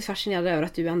 Jag är väldigt fascinerad över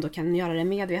att du ändå kan göra det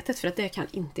medvetet, för att det kan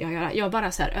inte jag göra. Jag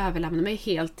bara så här överlämnar mig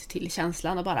helt till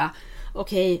känslan och bara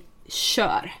okej,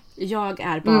 kör. Jag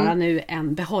är bara nu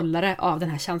en behållare av den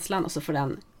här känslan och så får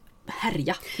den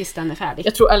härja tills den är färdig.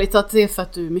 Jag tror ärligt att det är för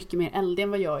att du är mycket mer eldig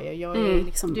än vad jag är. Jag är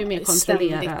liksom du är mer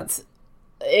kontrollerad.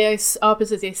 Ja,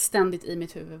 precis. Jag är ständigt i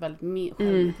mitt huvud väldigt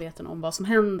självmedveten om vad som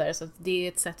händer. Så att det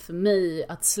är ett sätt för mig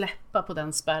att släppa på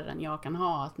den spärren jag kan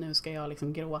ha. Att nu ska jag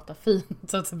liksom gråta fint.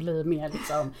 Så att det blir mer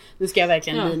liksom, nu ska jag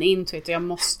verkligen lean into it. Och jag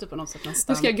måste på något sätt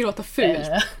nästan... Nu ska jag gråta fult.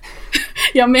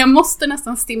 Ja, men jag måste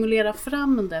nästan stimulera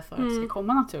fram det för att det ska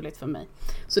komma naturligt för mig.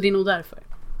 Så det är nog därför.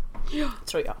 Ja,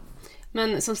 tror jag.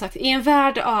 Men som sagt, i en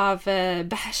värld av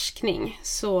behärskning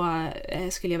så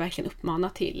skulle jag verkligen uppmana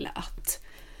till att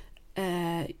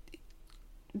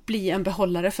bli en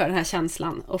behållare för den här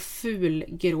känslan och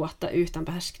fulgråta utan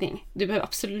behärskning. Du behöver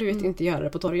absolut inte göra det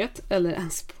på torget eller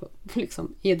ens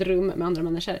liksom, i ett rum med andra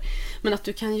människor. Men att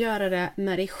du kan göra det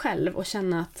med dig själv och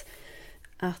känna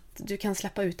att du kan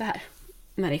släppa ut det här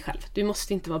med dig själv. Du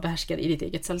måste inte vara behärskad i ditt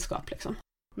eget sällskap liksom.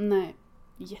 Nej,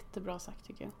 jättebra sagt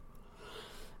tycker jag.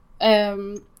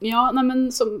 Ja, nej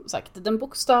men som sagt, den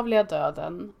bokstavliga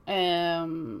döden,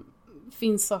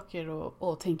 finns saker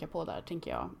att tänka på där,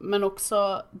 tänker jag. Men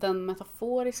också den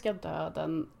metaforiska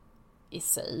döden i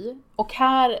sig. Och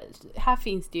här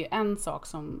finns det ju en sak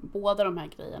som båda de här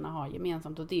grejerna har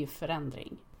gemensamt, och det är ju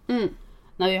förändring.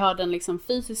 När vi har den liksom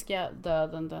fysiska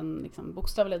döden, den liksom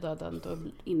bokstavliga döden, då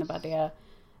innebär det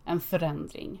en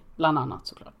förändring, bland annat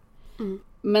såklart.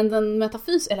 Men den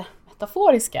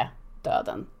metaforiska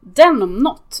döden, den om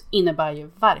något innebär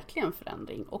ju verkligen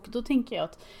förändring. Och då tänker jag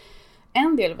att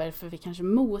en del varför vi kanske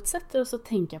motsätter oss att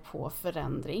tänka på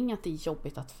förändring, att det är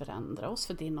jobbigt att förändra oss,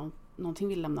 för det är någonting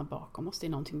vi lämnar bakom oss, det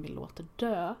är någonting vi låter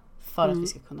dö för att vi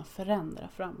ska kunna förändra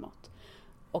framåt.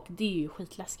 Och det är ju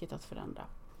skitläskigt att förändra.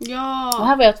 Ja. Och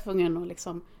här var jag tvungen att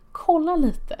liksom kolla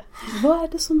lite. Vad är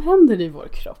det som händer i vår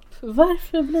kropp?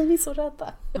 Varför blir vi så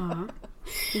rädda?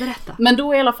 Berätta. Men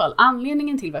då i alla fall,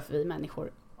 anledningen till varför vi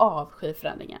människor avskyr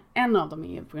förändringar, en av dem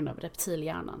är ju på grund av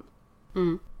reptilhjärnan.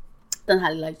 Den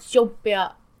här lilla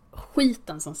jobbiga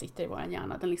skiten som sitter i vår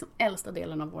hjärna, den liksom äldsta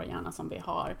delen av vår hjärna som vi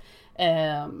har,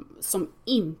 som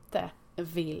inte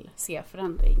vill se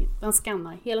förändring. Den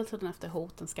skannar hela tiden efter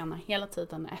hot, den skannar hela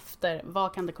tiden efter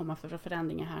vad kan det komma för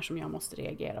förändringar här som jag måste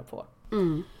reagera på.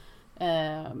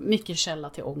 Mycket källa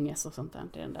till ångest och sånt där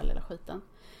i den där lilla skiten.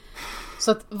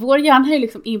 Så att vår hjärna är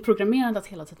liksom inprogrammerad att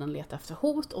hela tiden leta efter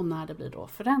hot, och när det blir då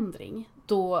förändring,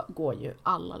 då går ju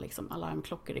alla liksom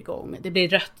alarmklockor igång. Det blir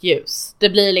rött ljus. Det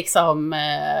blir liksom,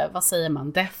 vad säger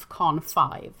man, Defcon 5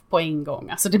 på en gång.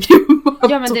 Alltså det blir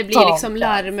ja, men det blir liksom,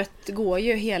 larmet går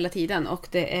ju hela tiden, och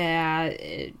det är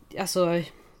alltså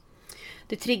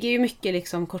det triggar ju mycket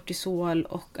liksom kortisol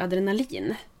och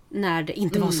adrenalin. När det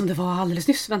inte var som det var alldeles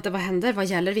nyss. Vänta, vad händer? Vad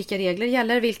gäller? Vilka regler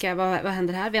gäller? Vad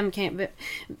händer här?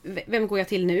 Vem går jag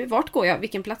till nu? Vart går jag?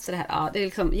 Vilken plats är det här? Ja, det är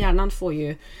liksom, hjärnan får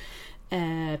ju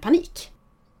panik.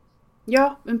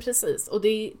 Ja, men precis. Och det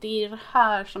är det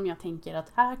här som jag tänker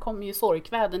att här kommer ju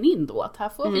sorgkväden in då. Att här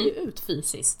får vi ju ut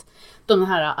fysiskt den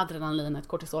här adrenalinet,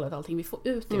 kortisolet, allting. Vi får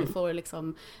ut det. Vi får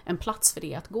liksom en plats för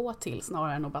det att gå till,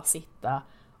 snarare än att bara sitta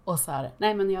och så här,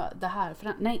 nej men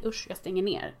nej usch, jag stänger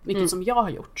ner. Mycket som jag har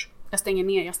gjort. Jag stänger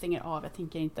ner, jag stänger av, jag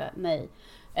tänker inte, nej.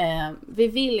 Vi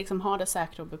vill liksom ha det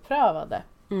säkra och beprövade.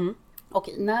 Och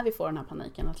när vi får den här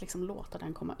paniken, att liksom låta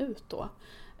den komma ut då.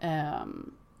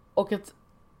 Och att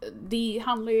det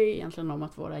handlar ju egentligen om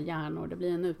att våra hjärnor, det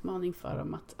blir en utmaning för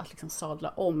dem att liksom sadla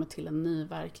om till en ny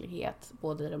verklighet,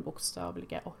 både i den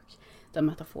bokstavliga och den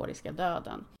metaforiska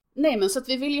döden. Nej, men så att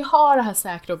vi vill ju ha det här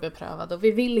säkra och beprövade, och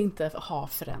vi vill inte ha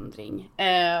förändring.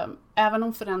 Även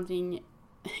om förändring,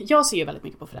 jag ser ju väldigt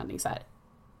mycket på förändring så här.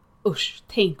 Usch,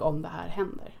 tänk om det här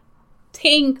händer.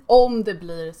 Tänk om det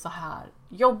blir så här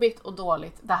jobbigt och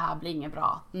dåligt, det här blir inget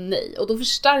bra. Nej, och då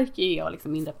förstärker jag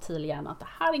liksom min reptilhjärna att det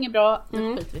här är inget bra,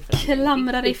 nu skiter vi i förändring.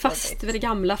 Klamra dig fast vid det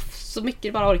gamla så mycket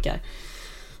du bara orkar.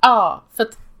 Ja, för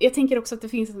att jag tänker också att det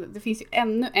finns ju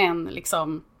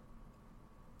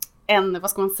ännu vad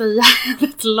ska man säga,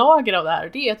 ett lager av det här.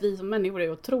 Det är att vi som människor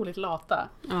är otroligt lata.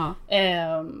 Ja.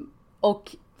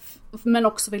 Men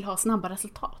också vill ha snabba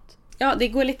resultat. Ja, det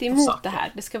går lite emot det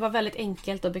här. Det ska vara väldigt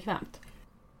enkelt och bekvämt.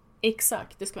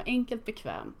 Exakt, det ska vara enkelt,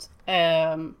 bekvämt.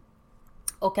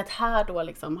 Och att här då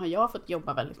liksom har jag fått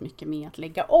jobba väldigt mycket med att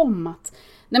lägga om att,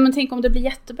 nej men tänk om det blir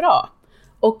jättebra.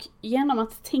 Och genom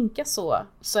att tänka så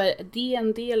är det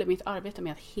en del i mitt arbete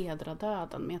med att hedra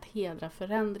döden, med att hedra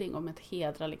förändring och med att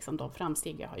hedra liksom de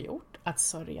framsteg jag har gjort. Att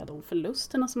sörja de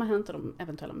förlusterna som har hänt och de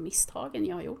eventuella misstagen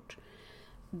jag har gjort.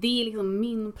 Det är liksom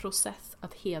min process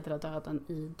att hedra döden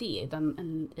i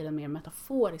den mer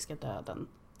metaforiska döden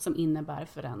som innebär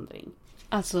förändring.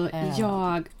 Alltså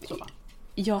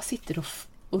jag sitter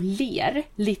och ler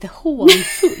lite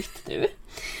hånfullt nu.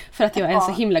 För att jag är en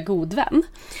så himla god vän.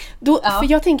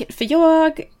 För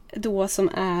jag då som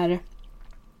är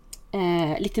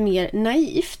lite mer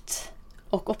naivt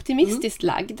och optimistiskt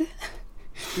lagd.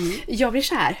 Jag blir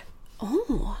så här,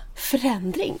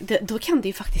 förändring. Då kan det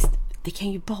ju faktiskt, det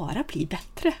kan ju bara bli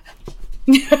bättre.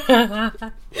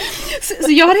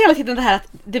 så jag har hela tiden det här att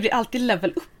det blir alltid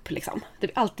level upp liksom. Det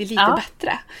blir alltid lite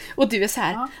bättre. Och du är så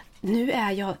här, nu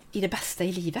är jag i det bästa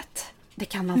i livet. Det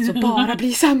kan alltså bara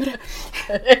bli sämre.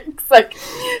 Exakt.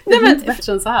 Det är inte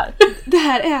bättre än så här. Det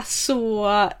här är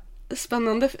så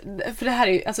spännande. För det här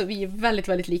är ju, alltså vi är väldigt,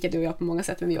 väldigt lika du och jag på många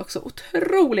sätt. Men vi är också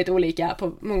otroligt olika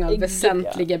på många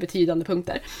väsentliga, betydande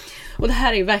punkter. Och det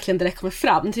här är ju verkligen där det kommer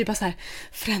fram. Det är bara så här,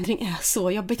 förändring är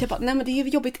så jobbigt. Jag bara, nej men det är ju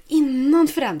jobbigt innan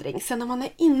förändring. Sen när man är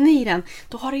inne i den,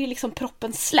 då har det ju liksom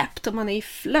proppen släppt och man är i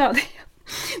flöde.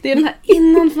 Det är den här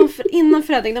innan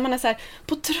förändring, när man är så här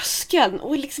på tröskeln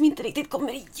och liksom inte riktigt kommer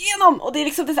igenom. Och det är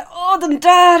liksom det är så här, den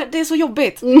där, det är så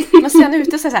jobbigt. Men sen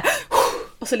ute så här,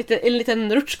 och så en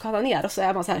liten rutschkana ner och så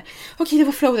är man så här, okej, det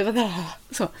var flow, det var där.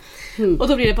 Så. Och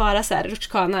då blir det bara så här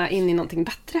rutschkana in i någonting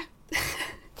bättre.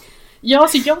 Ja,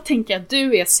 så jag tänker att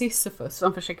du är Sisyfos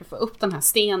som försöker få upp den här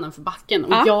stenen för backen.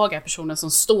 Och jag är personen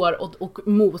som står och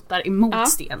motar emot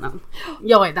stenen.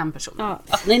 Jag är den personen.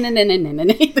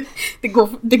 Nej. Det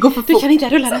går för fort. Du kan inte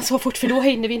rulla den så fort, för då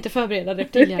hinner vi inte förbereda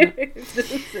reptilierna.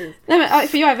 Nej, men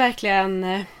för jag är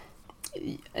verkligen...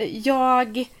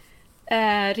 Jag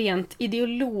rent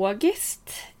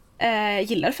ideologiskt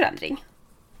gillar förändring.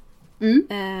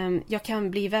 Jag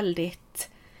kan bli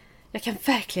jag kan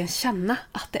verkligen känna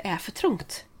att det är för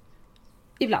trångt.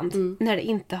 Ibland. När det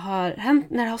inte har hänt.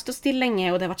 När det har stått still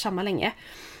länge och det har varit samma länge.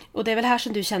 Och det är väl här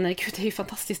som du känner, gud, det är ju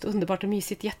fantastiskt, underbart och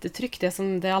mysigt, jättetryggt, det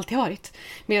som det alltid har varit.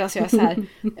 Medan jag är så här,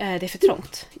 det är för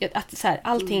trångt. Att så här,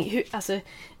 allting,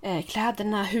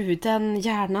 kläderna, huden,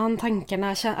 hjärnan,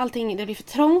 tankarna, allting, det blir för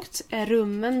trångt.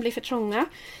 Rummen blir för trånga.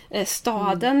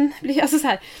 Staden blir, alltså så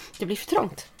här, det blir för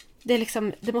trångt. Det är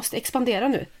liksom, det måste expandera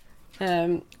nu.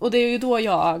 Och det är ju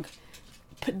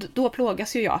då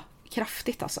plågas ju jag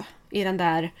kraftigt alltså i den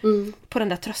där på den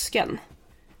där tröskeln.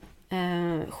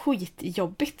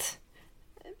 Skitjobbigt.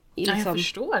 Liksom, jag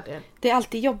förstår det. Det är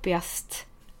alltid jobbigast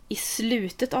i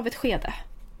slutet av ett skede.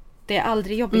 Det är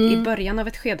aldrig jobbigt i början av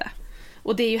ett skede.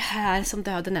 Och det är ju här som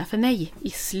döden är för mig, i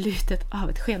slutet av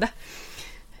ett skede.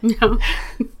 Ja.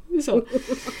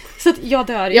 Så att jag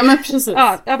dör ju. Ja, men precis.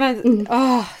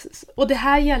 Och det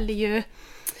här gäller ju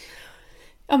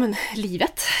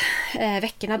livet,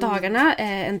 veckorna, dagarna,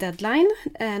 en deadline,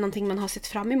 någonting man har sett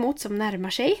fram emot som närmar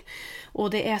sig. Och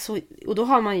det är så, och då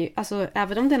har man ju, alltså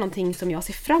även om det är någonting som jag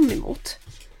ser fram emot,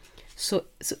 så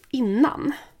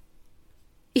innan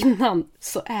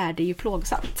så är det ju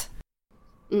plågsamt.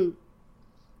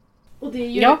 Och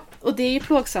det är ju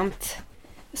plågsamt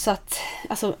så att,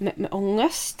 alltså med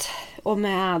ångest och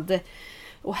med,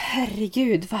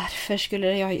 herregud, varför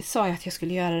sa jag att jag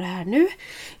skulle göra det här nu?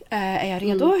 Är jag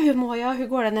redo? Hur mår jag? Hur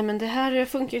går det? Nej, men det här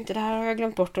funkar ju inte. Det här har jag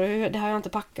glömt bort och det har jag inte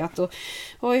packat. Och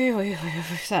oj.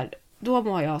 Så här, då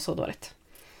mår jag så dåligt.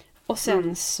 Och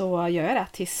sen så gör jag det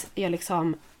tills jag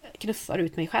liksom knuffar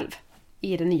ut mig själv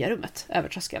i det nya rummet över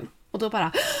tröskeln. Och då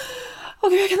bara,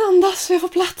 gud, jag kan andas och jag får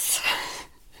plats.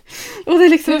 Och det är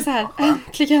liksom så här,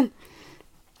 äntligen.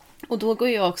 Och då går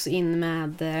jag också in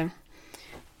med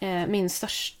min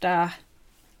största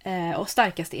och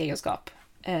starkaste egenskap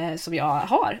som jag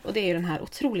har. Och det är ju den här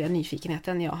otroliga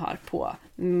nyfikenheten jag har på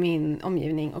min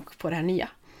omgivning och på det här nya.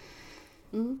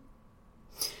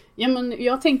 Ja, men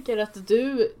jag tänker att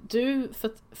du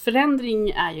för förändring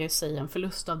är ju i sig en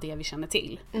förlust av det vi känner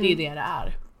till. Det är ju det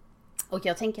är. Och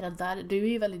jag tänker att du är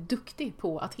ju väldigt duktig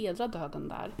på att hedra döden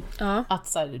där. Ja. Att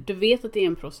så här, du vet att det är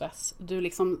en process. Du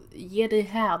liksom ger dig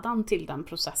hädan till den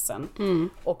processen.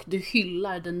 Och du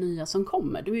hyllar det nya som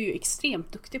kommer. Du är ju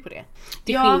extremt duktig på det.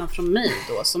 Till skillnad från mig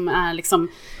då, som är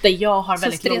liksom, där jag har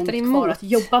väldigt långt kvar att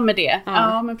jobba med det.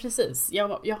 Ja, men precis.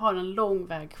 Jag har en lång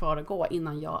väg kvar att gå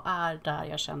innan jag är där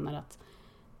jag känner att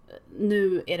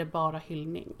nu är det bara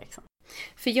hyllning. Liksom.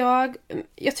 För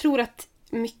jag tror att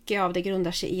mycket av det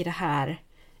grundar sig i det här,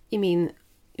 i min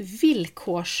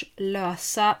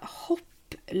villkorslösa,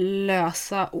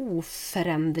 hopplösa,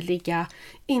 oföränderliga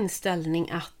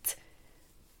inställning att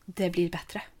det blir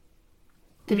bättre.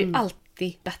 Det blir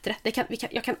alltid bättre.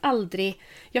 Jag kan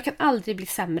aldrig bli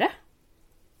sämre.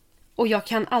 Och jag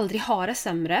kan aldrig ha det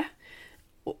sämre.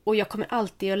 Och jag kommer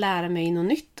alltid att lära mig något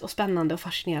nytt och spännande och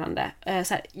fascinerande.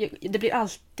 Så här, det blir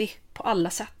alltid på alla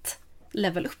sätt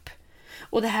level up.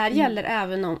 Och det här gäller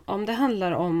även om det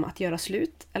handlar om att göra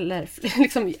slut. Eller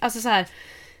liksom, alltså så här,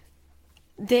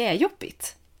 det är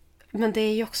jobbigt. Men det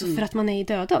är ju också för att man är i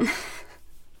döden.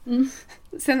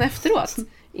 Sen efteråt,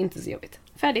 inte så jobbigt.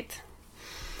 Färdigt.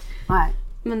 Nej.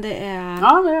 Men det är...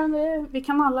 Ja, vi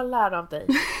kan alla lära av dig.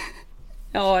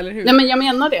 Ja, eller hur? Nej, men jag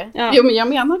menar det. Ja. Jo, men jag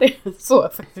menar det. Så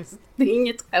faktiskt. Det är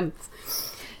inget skämt.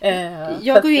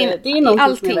 Jag går in det är i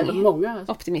allting många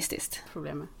optimistiskt.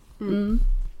 Problem.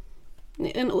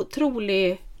 En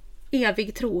otrolig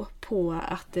evig tro på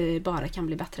att det bara kan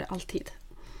bli bättre alltid.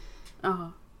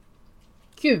 Ja.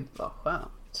 Gud vad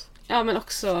skönt. Ja, men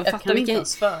också jag kan inte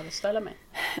ens föreställa mig.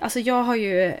 Alltså jag har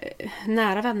ju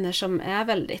nära vänner som är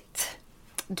väldigt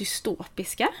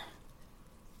dystopiska.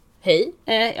 Hej.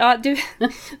 Ja, du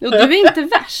är inte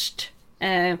värst.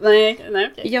 Nej,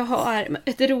 okej.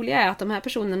 Det roliga är att de här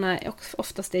personerna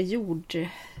oftast är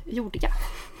jordiga.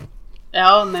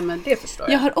 Ja, nej, men det förstår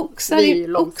jag. Jag har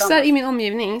oxar i min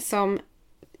omgivning som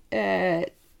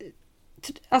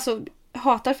alltså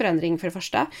hatar förändring för det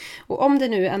första. Och om det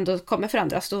nu ändå kommer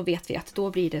förändras, då vet vi att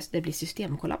då blir det blir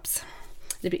systemkollaps.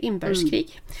 Det blir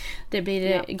inbördeskrig. Det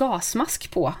blir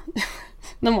gasmask på.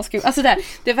 Alltså det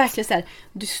är verkligen så här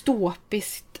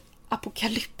dystopiskt,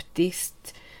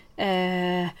 apokalyptiskt.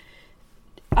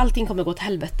 Allting kommer gå åt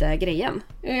helvete grejen.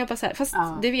 Och jag bara så här, fast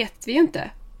det vet vi ju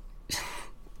inte.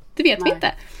 Det vet vi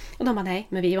inte. Och de bara, nej,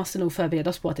 men vi måste nog förbereda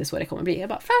oss på att det är så det kommer bli. Jag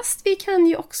bara, fast vi kan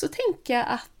ju också tänka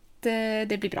att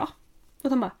det blir bra. Och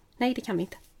de bara, nej, det kan vi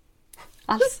inte.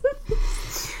 Alls.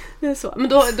 Det är så. Men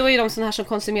då är de såna här som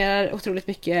konsumerar otroligt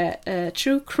mycket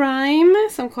true crime,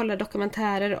 som kollar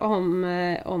dokumentärer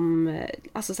om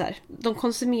alltså så här, de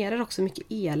konsumerar också mycket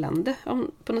elände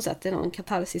på något sätt. Det är någon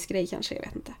katarsisk grej kanske, jag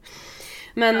vet inte.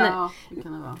 Men, ja, det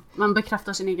kan det vara. Man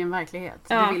bekräftar sin egen verklighet.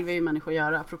 Ja. Det vill vi ju människor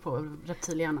göra. Apropå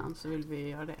reptilhjärnan så vill vi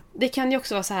göra det. Det kan ju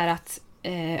också vara så här att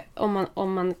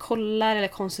om man kollar eller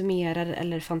konsumerar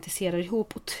eller fantiserar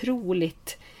ihop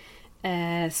otroligt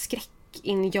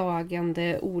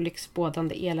skräckinjagande,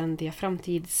 olycksbådande, eländiga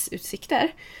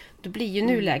framtidsutsikter, då blir ju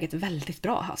nuläget väldigt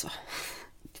bra alltså.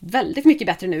 Väldigt mycket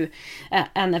bättre nu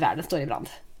än när världen står i brand.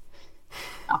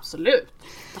 Absolut.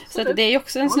 Så det är ju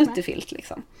också en snuttefilt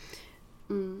liksom.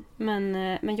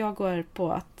 Men jag går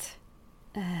på att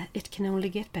it can only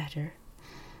get better.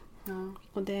 Ja.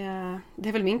 Och det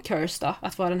är väl min curse då,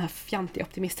 att vara den här fjantiga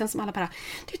optimisten som alla bara,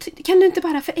 kan du inte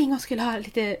bara för en gång skulle ha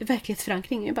lite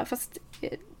verklighetsförankring? Jag bara, fast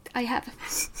I have.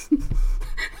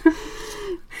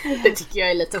 Det tycker jag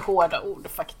är lite hårda ord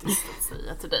faktiskt att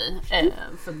säga till dig.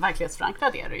 För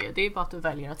verklighetsförankrad är du ju. Det är bara att du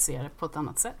väljer att se det på ett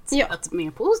annat sätt. Ett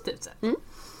mer positivt sätt.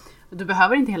 Du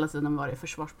behöver inte hela tiden vara i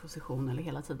försvarsposition eller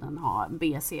hela tiden ha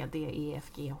B, C, D, E, F,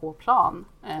 G, H-plan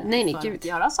nej, för att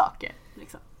göra saker.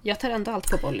 Liksom. Jag tar ändå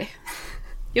allt på volley.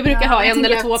 Jag brukar ha en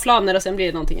eller två planer och sen blir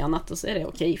det någonting annat och så är det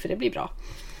okej, för det blir bra.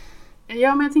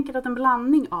 Ja, men jag tänker att en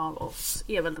blandning av oss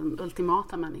är väl den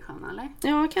ultimata människan, eller?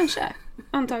 Ja, kanske.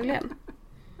 Antagligen.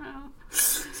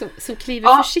 Som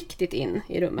kliver försiktigt in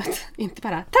i rummet. Inte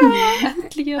bara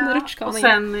äntligen rutschkanan. Och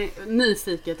sen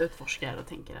nyfiket utforskar och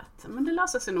tänker att men det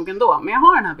löser sig nog ändå. Men jag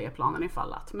har den här B-planen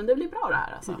ifall att. Men det blir bra det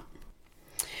här alltså.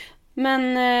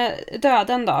 Men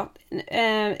döden då?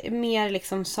 Mer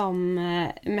liksom som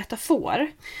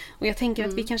metafor. Och jag tänker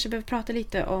att vi kanske behöver prata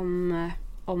lite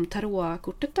om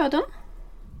tarotkortet döden.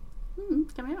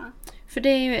 Kan vi göra. För det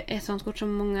är ju ett sånt kort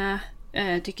som många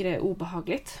tycker är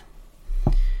obehagligt.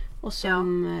 Och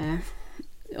som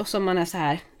man är så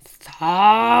här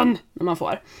fan när man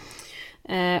får.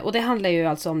 Och det handlar ju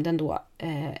alltså om den då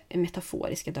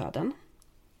metaforiska döden.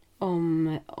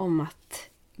 Om att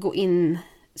gå in,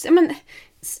 men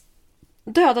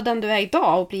döda den du är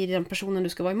idag och bli den personen du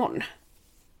ska vara imorgon.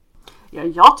 Ja,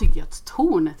 jag tycker att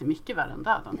tornet är mycket värre än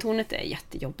döden. Tornet är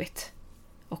jättejobbigt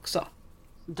också.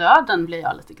 Döden blir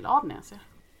jag lite glad när jag ser.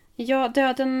 Ja,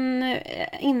 döden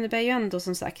innebär ju ändå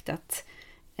som sagt att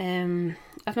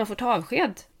man får ta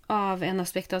avsked av en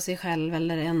aspekt av sig själv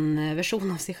eller en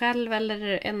version av sig själv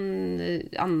eller en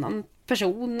annan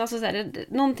person. Alltså så här,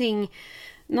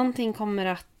 någonting kommer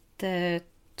att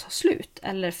ta slut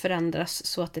eller förändras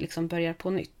så att det liksom börjar på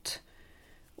nytt.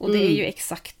 Och det är ju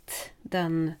exakt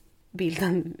den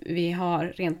bilden vi har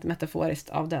rent metaforiskt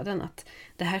av döden, att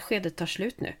det här skedet tar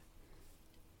slut nu.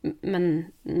 Men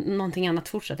någonting annat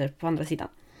fortsätter på andra sidan.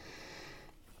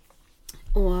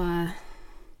 Och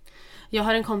jag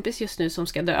har en kompis just nu som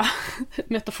ska dö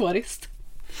metaforiskt.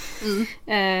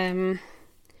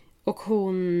 Och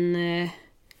hon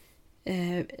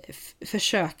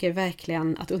försöker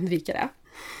verkligen att undvika det.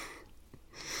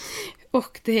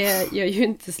 Och det gör ju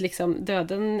inte liksom,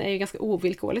 döden är ju ganska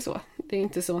ovillkorlig så. Det är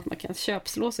inte så att man kan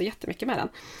köpslå så jättemycket med den.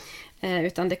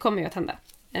 Utan det kommer ju att hända.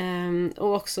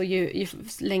 Och också ju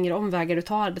längre omvägar du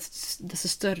tar, desto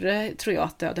större tror jag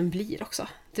att döden blir också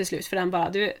till slut. För den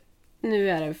bara, nu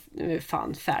är det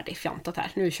fan färdig fjantat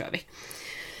här, nu kör vi.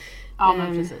 Ja,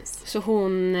 men precis. Så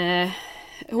hon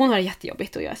har det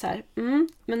jättejobbigt och jag är så här,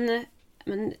 men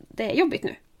det är jobbigt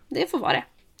nu. Det får vara det.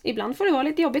 Ibland får det vara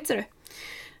lite jobbigt, ser du.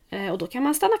 Och då kan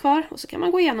man stanna kvar och så kan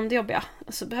man gå igenom det jobbiga.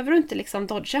 Och så behöver du inte liksom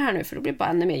dodga här nu, för då blir det bara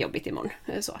ännu mer jobbigt imorgon.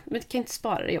 Så. Men du kan inte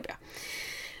spara det jobbiga.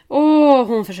 Och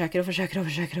hon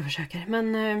försöker.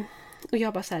 Men, och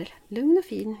jag bara så här, lugn och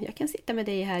fin. Jag kan sitta med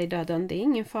dig här i döden. Det är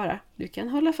ingen fara. Du kan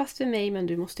hålla fast vid mig, men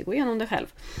du måste gå igenom det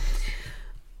själv.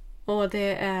 Och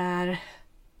det är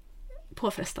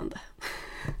påfrestande.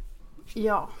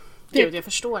 Ja, gud, jag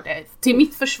förstår det. Till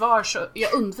mitt försvar så,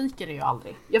 jag undviker det ju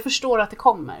aldrig. Jag förstår att det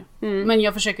kommer. Men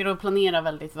jag försöker att planera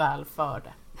väldigt väl för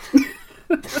det.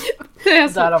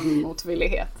 Därav min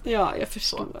motvillighet. Ja, jag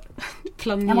förstår.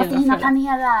 Jag måste hinna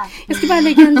planera. Jag ska bara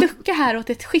lägga en lucka här åt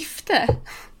ett skifte.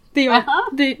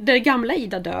 Det gamla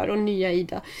Ida dör och nya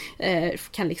Ida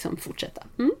kan liksom fortsätta.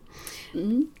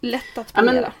 Lätt att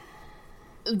planera.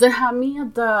 Det här med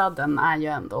döden är ju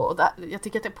ändå, jag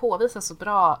tycker att det påvisas så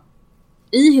bra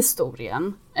i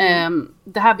historien.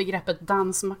 Det här begreppet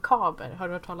dans makaber, har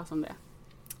du hört talas om det?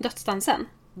 Dödsdansen?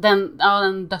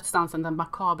 Den dödsdansen, den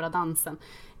makabra dansen,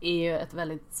 är ju ett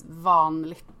väldigt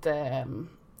vanligt,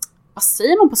 vad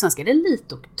säger man på svenska? Det är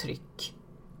litotryck.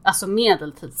 Alltså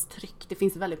medeltidstryck. Det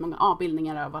finns väldigt många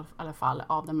avbildningar i alla fall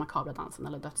av den makabra dansen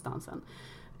eller dödsdansen.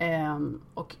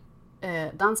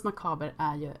 Dans makaber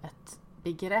är ju ett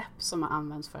begrepp som har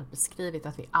använts för att beskriva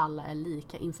att vi alla är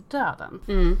lika inför döden.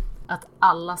 Att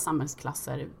alla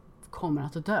samhällsklasser kommer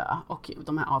att dö. Och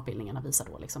de här avbildningarna visar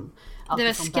då liksom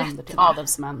allt från bönder till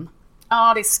adelsmän.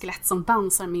 Ja, det är skelett som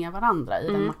dansar med varandra i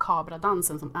den makabra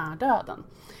dansen som är döden.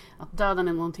 Att döden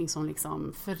är någonting som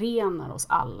liksom förenar oss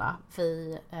alla.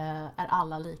 Vi är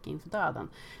alla lika inför döden.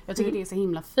 Jag tycker det är så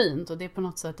himla fint, och det är på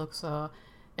något sätt också...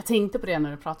 Jag tänkte på det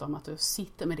när du pratade om att du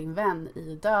sitter med din vän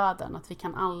i döden. Att vi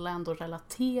kan alla ändå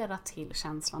relatera till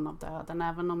känslan av döden.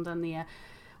 Även om den är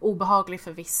obehaglig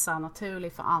för vissa,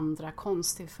 naturlig för andra,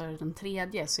 konstig för den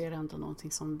tredje, så är det ändå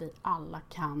någonting som vi alla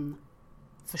kan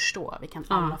förstå. Vi kan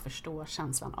alla förstå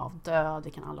känslan av död.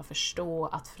 Vi kan alla förstå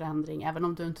att förändring, även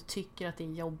om du inte tycker att det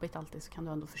är jobbigt alltid, så kan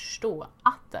du ändå förstå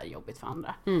att det är jobbigt för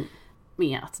andra.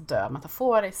 Med att dö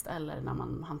metaforiskt eller när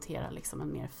man hanterar liksom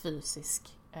en mer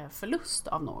fysisk förlust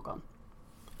av någon.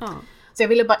 Så jag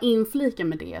ville bara inflika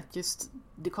med det, att just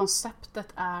det konceptet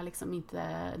är liksom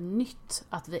inte nytt,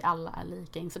 att vi alla är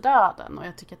lika inför döden, och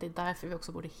jag tycker att det är därför vi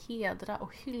också borde hedra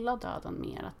och hylla döden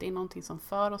mer, att det är någonting som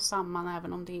för oss samman,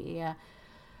 även om det är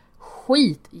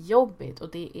skitjobbigt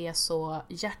och det är så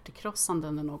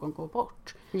hjärtekrossande när någon går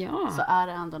bort, så är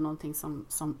det ändå någonting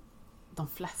som de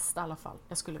flesta i alla fall,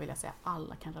 jag skulle vilja säga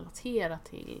alla, kan relatera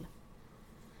till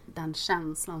den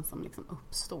känslan som liksom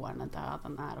uppstår när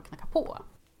döden är och knackar på.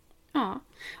 Ja,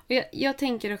 och jag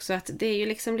tänker också att det är ju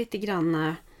liksom lite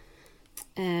grann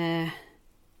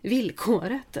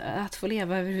villkoret att få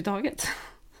leva överhuvudtaget.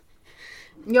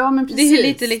 Ja, men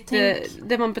precis. Det är lite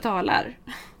det man betalar.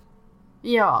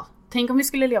 Ja, tänk om vi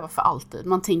skulle leva för alltid.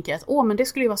 Man tänker att men det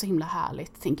skulle ju vara så himla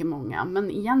härligt, tänker många.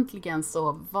 Men egentligen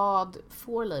så, vad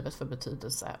får livet för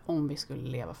betydelse om vi skulle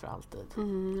leva för alltid?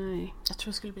 Nej. Jag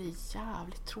tror det skulle bli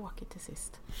jävligt tråkigt till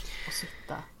sist. Att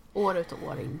sitta år ut och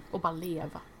år in och bara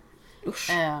leva. Usch.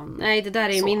 Nej, det där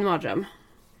är ju min mardröm.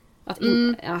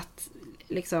 Att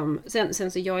liksom,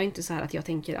 sen så jag är inte så här att jag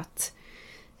tänker att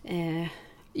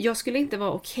jag skulle inte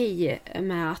vara okej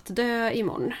med att dö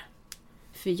imorgon.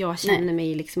 För jag känner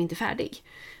mig liksom inte färdig.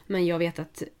 Men jag vet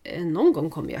att någon gång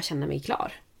kommer jag känna mig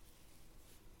klar.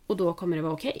 Och då kommer det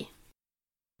vara okej.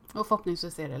 Och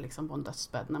förhoppningsvis är det liksom på en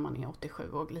dödsbädd när man är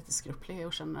 87 och lite skrupplig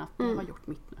och känner att jag har gjort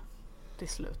mitt nu. Det är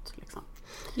slut liksom.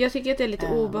 Jag tycker att det är lite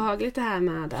obehagligt det här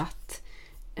med att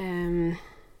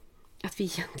vi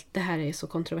egentligen, det här är så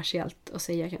kontroversiellt att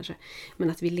säga kanske, men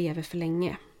att vi lever för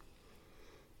länge.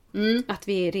 Att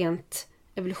vi rent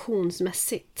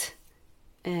evolutionsmässigt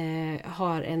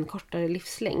har en kortare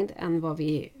livslängd än vad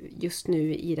vi just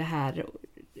nu i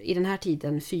den här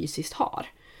tiden fysiskt har.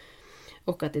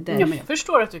 Och att det där... Ja, men jag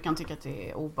förstår att du kan tycka att det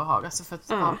är obehagligt. Alltså för att,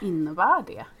 vad innebär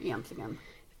det egentligen?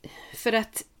 För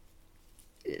att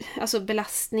alltså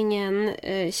belastningen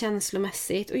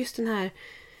känslomässigt och just den här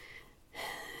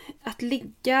att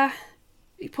ligga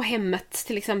på hemmet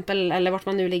till exempel, eller vart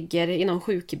man nu ligger i någon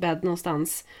sjukbädd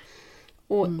någonstans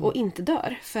och inte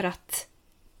dör för att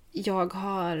jag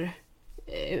har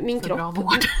min för kropp. Bra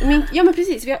vård. Ja, men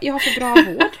precis. Jag har för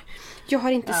bra vård. Jag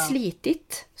har inte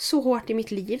slitit så hårt i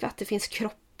mitt liv att det finns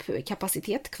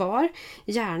kroppkapacitet kvar.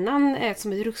 Hjärnan är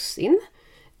som ett russin.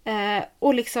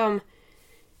 Och liksom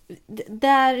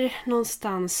där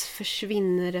någonstans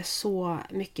försvinner det så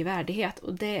mycket värdighet.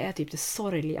 Och det är typ det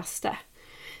sorgligaste.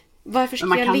 Varför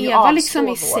ska jag leva liksom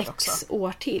i 6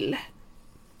 år till?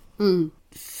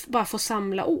 Bara få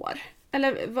samla år.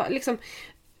 Eller liksom...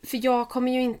 För jag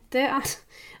kommer ju inte...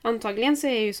 Antagligen så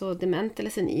är jag ju så dement eller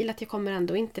senil att jag kommer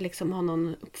ändå inte liksom ha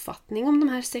någon uppfattning om de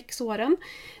här 6 åren.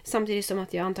 Samtidigt som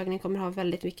att jag antagligen kommer ha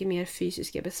väldigt mycket mer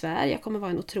fysiska besvär. Jag kommer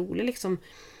vara en otrolig liksom,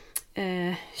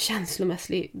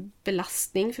 känslomässig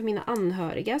belastning för mina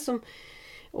anhöriga.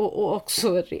 Och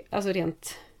också alltså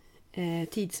rent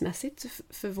tidsmässigt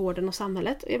för vården och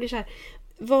samhället. Och jag blir så här...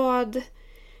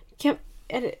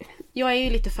 Jag är ju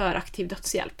lite för aktiv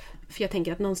dödshjälp. För jag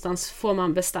tänker att någonstans får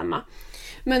man bestämma.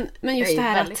 Men just det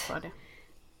här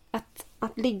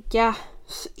att ligga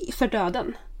för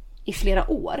döden i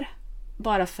flera år.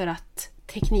 Bara för att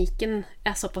tekniken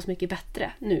är så pass mycket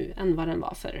bättre nu än vad den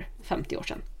var för 50 år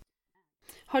sedan.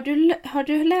 Har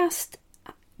du läst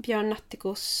Björn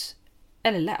Natthikos,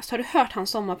 har du hört hans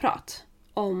sommarprat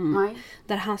om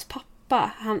där hans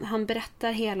pappa, han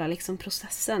berättar hela liksom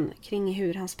processen kring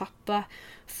hur hans pappa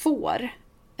får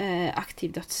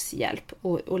aktiv dödshjälp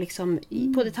och liksom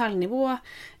på detaljnivå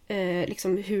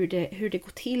liksom hur det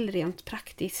går till rent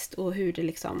praktiskt och hur det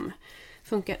liksom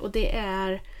funkar. Och det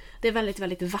är väldigt,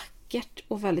 väldigt vackert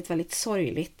och väldigt, väldigt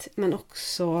sorgligt, men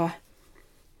också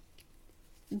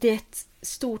det är ett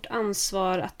stort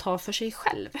ansvar att ta för sig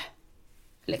själv.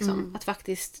 Liksom. Att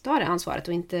faktiskt ta det ansvaret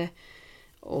och inte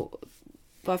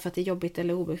bara för att det är jobbigt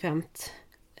eller obekvämt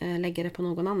lägga det på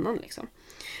någon annan. Liksom.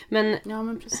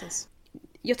 Men precis.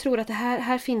 Jag tror att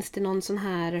här finns det någon sån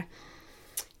här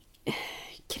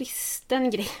kristen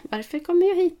grej. Varför kommer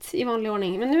jag hit i vanlig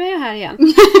ordning? Men nu är jag här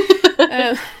igen.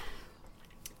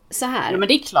 Så här. Ja, men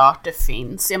det är klart det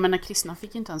finns. Jag menar, kristna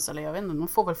fick inte ens, eller jag vet inte, de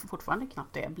får väl fortfarande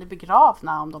knappt det. Bli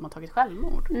begravna om de har tagit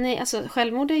självmord. Nej, alltså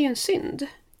självmord är ju en synd.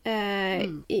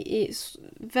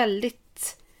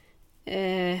 Väldigt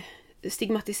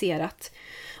stigmatiserat.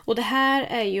 Och det här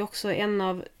är ju också en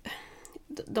av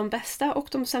de bästa och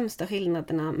de sämsta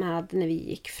skillnaderna med när vi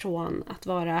gick från att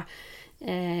vara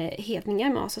hedningar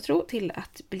med asatro till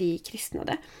att bli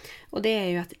kristnade. Och det är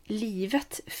ju att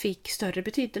livet fick större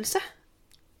betydelse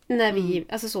när vi,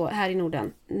 alltså så här i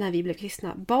Norden, när vi blev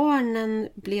kristna. Barnen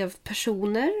blev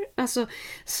personer, alltså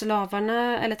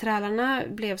slavarna eller trälarna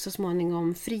blev så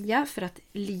småningom fria för att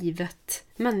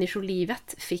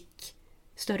människolivet fick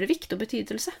större vikt och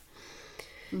betydelse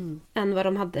än vad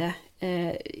de hade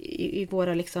i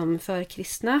våra liksom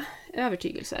förkristna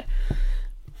övertygelser.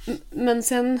 Men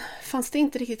sen fanns det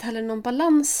inte riktigt heller någon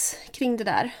balans kring det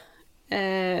där.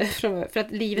 För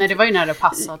att livet... Nej, det var ju när det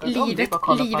passade.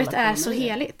 Livet är så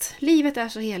heligt. Livet är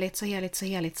så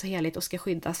heligt och ska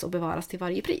skyddas och bevaras till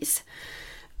varje pris.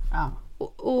 Ja.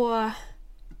 Och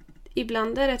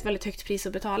ibland är det ett väldigt högt pris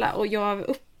att betala. Och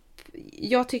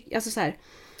jag tycker, alltså så här,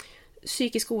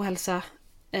 psykisk ohälsa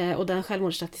och den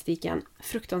självmordsstatistiken,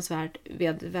 fruktansvärt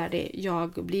vedervärdig.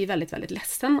 Jag blir väldigt, väldigt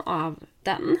ledsen av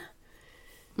den.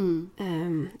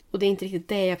 Och det är inte riktigt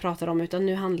det jag pratar om, utan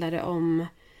nu handlar det om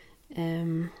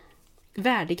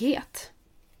värdighet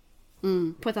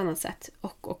på ett annat sätt.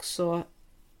 Och också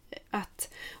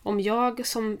att om jag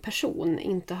som person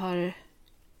inte har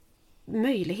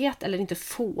möjlighet eller inte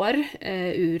får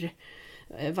ur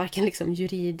varken liksom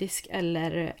juridisk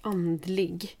eller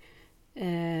andlig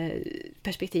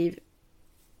perspektiv,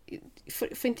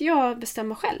 får inte jag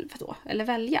bestämma själv då? Eller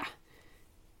välja?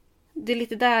 Det är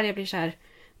lite där jag blir så här: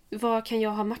 vad kan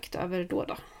jag ha makt över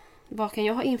då? Vad kan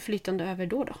jag ha inflytande över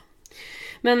då?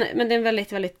 Men det är en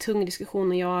väldigt, väldigt tung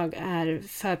diskussion och jag är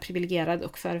för privilegierad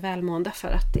och för välmående för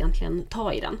att egentligen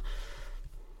ta i den.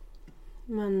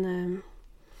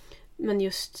 Men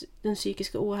just den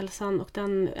psykiska ohälsan och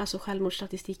den, alltså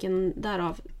självmordsstatistiken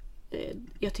därav,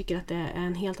 jag tycker att det är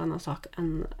en helt annan sak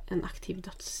än en aktiv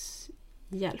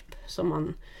dödshjälp som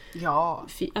man... Ja,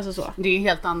 alltså så. Det är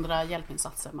helt andra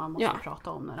hjälpinsatser man måste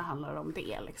prata om när det handlar om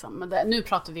det. Liksom. Men nu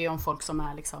pratar vi om folk som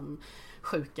är liksom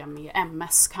sjuka med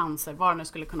MS, cancer, vad det nu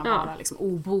skulle kunna vara, liksom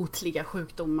obotliga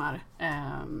sjukdomar.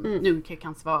 Nu kan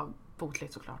cancer vara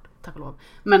botligt såklart, tack och lov.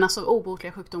 Men alltså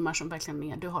obotliga sjukdomar som verkligen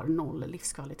är, du har 0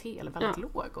 livskvalitet eller väldigt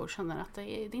låg och känner att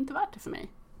det är inte värt det för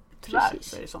mig. Tyvärr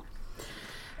så är det så.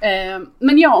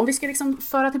 Men ja, om vi ska liksom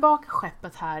föra tillbaka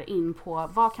skeppet här in på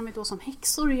vad kan vi då som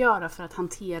häxor göra för att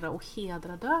hantera och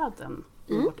hedra döden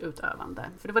i vårt utövande.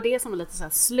 För det var det som var lite så här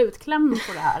slutkläm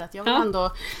på det här. Att jag vill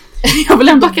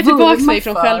ändå backa tillbaka mig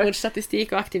från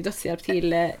självmordsstatistik och aktiv dödshjälp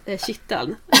till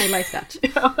kitteln. I like that.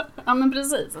 Ja, men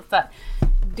precis.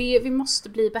 Vi måste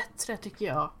bli bättre, tycker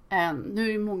jag.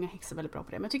 Nu är många häxor väldigt bra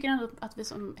på det. Men jag tycker ändå att vi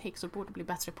som häxor borde bli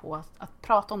bättre på att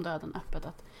prata om döden öppet.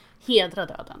 Att hedra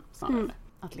döden snarare.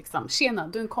 Att liksom, tjena,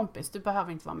 du är en kompis, du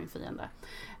behöver inte vara min fiende.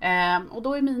 Och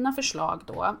då är mina förslag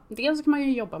då, dels kan man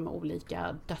ju jobba med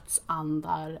olika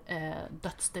dödsandar,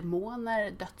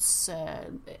 dödsdemoner,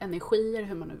 dödsenergier,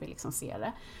 hur man nu vill liksom se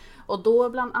det. Och då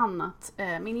bland annat,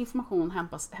 min information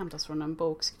hämtas från en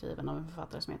bok skriven av en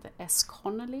författare som heter S.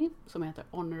 Connolly, som heter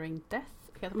Honoring Death,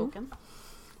 heter boken,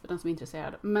 för den som är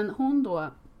intresserad. Men hon då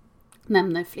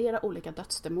nämner flera olika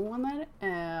dödsdemoner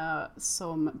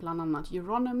som bland annat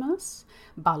Euronymous,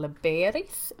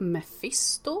 Balberith,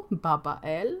 Mephisto,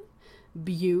 Babael,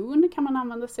 Bjun kan man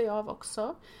använda sig av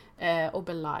också, och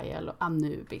Belial och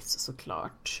Anubis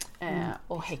såklart,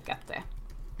 och Hekate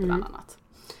bland annat.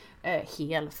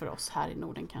 Hel för oss här i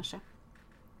Norden kanske.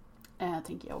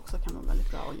 Tänker jag också kan vara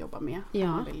väldigt bra att jobba med om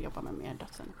man vill jobba med mer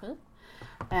dödsenergi.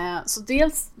 Så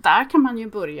dels där kan man ju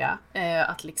börja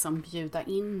att liksom bjuda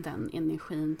in den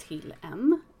energin till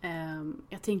en.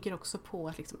 Jag tänker också på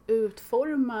att liksom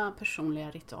utforma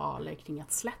personliga ritualer kring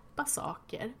att släppa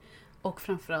saker. Och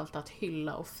framförallt att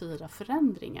hylla och fira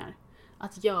förändringar.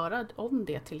 Att göra om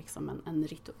det till liksom en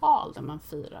ritual där man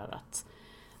firar att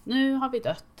nu har vi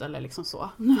dött eller liksom så.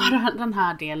 Nu har den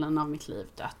här delen av mitt liv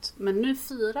dött. Men nu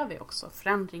firar vi också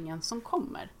förändringen som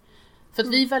kommer. För att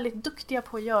vi är väldigt duktiga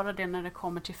på att göra det när det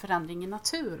kommer till förändring i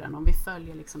naturen. Om vi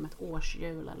följer liksom ett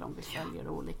årshjul eller om vi följer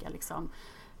olika liksom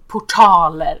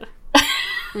portaler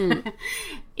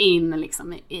in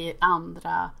liksom i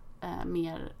andra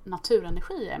mer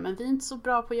naturenergier. Men vi är inte så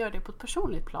bra på att göra det på ett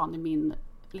personligt plan i min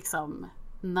liksom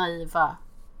naiva,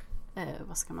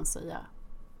 vad ska man säga,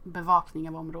 bevakning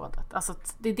av området. Alltså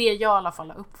det är det jag i alla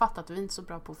fall har uppfattat. Vi är inte så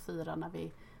bra på att fira när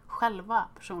vi själva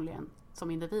personligen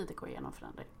som individer går igenom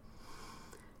förändring.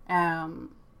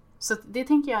 Så det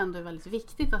tänker jag ändå är väldigt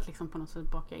viktigt att liksom på något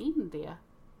sätt baka in det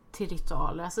till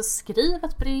ritualer. Alltså skriv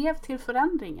ett brev till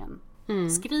förändringen.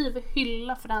 Skriv,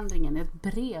 hylla förändringen i ett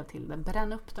brev till det.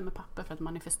 Bränn upp det med papper för att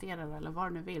manifestera det eller vad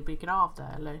du nu vill. Begrav det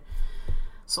eller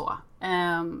så.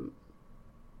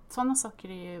 Sådana saker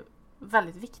är ju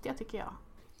väldigt viktiga tycker jag.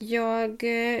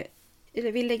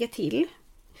 Jag vill lägga till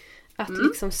att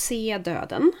liksom se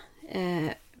döden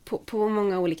på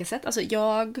många olika sätt. Alltså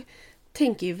jag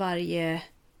tänker ju varje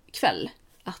kväll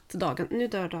att nu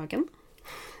dör dagen.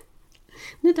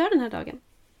 Nu dör den här dagen.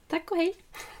 Tack och hej.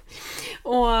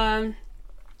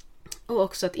 Och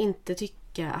också att inte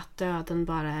tycka att döden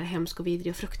bara är hemsk och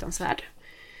vidrig och fruktansvärd.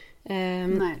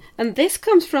 And this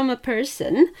comes from a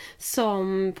person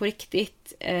som på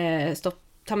riktigt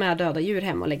tar med döda djur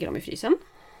hem och lägger dem i frysen.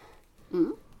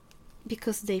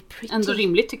 Because they pretty. Ändå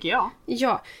rimligt tycker jag.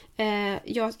 Ja,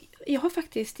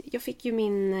 jag fick ju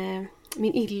min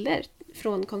iller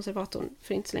från konservatorn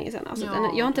för inte så länge sedan. Alltså,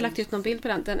 jag har inte lagt ut någon bild på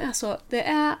den. Den är så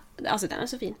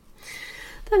fin.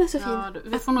 Den är så fin.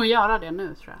 Vi får nog göra det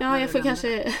nu tror jag. Ja, jag får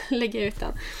kanske lägga ut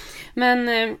den. Men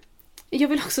jag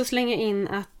vill också slänga in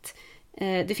att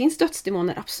det finns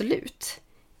dödsdemoner, absolut.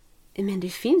 Men det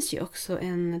finns ju också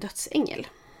en dödsängel.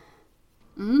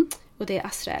 Och det är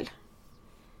Azrael.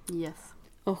 Yes.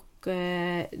 Och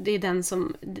det är den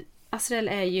som... Azrael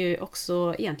är ju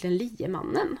också egentligen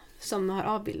liemannen som har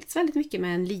avbildats väldigt mycket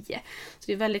med en lie. Så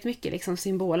det är väldigt mycket liksom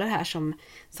symboler här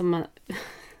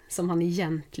som han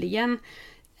egentligen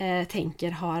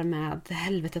tänker har med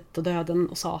helvetet och döden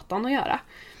och Satan att göra.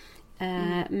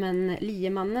 Men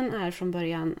liemannen är från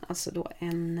början alltså då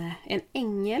en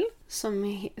ängel som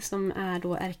är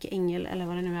då ärkeängel eller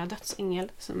vad det nu är,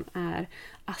 dödsängel som är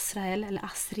Azrael eller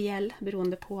Asriel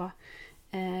beroende på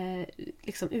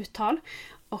liksom uttal.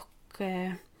 Och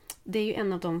det är ju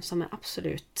en av dem som är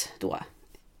absolut då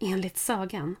enligt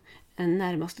sagan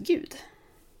närmast Gud.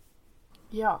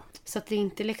 Ja. Så att det är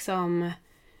inte liksom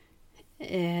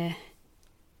det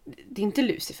är inte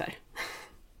Lucifer.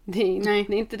 Det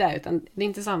är inte det, utan det är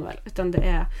inte Samuel, utan det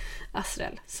är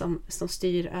Azrael som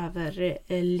styr över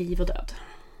liv och död.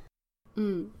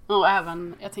 Och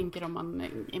även, jag tänker om man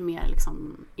är mer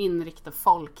liksom inriktad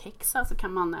folkhäxa så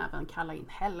kan man även kalla in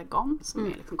helgon som är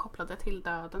liksom kopplade till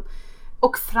döden.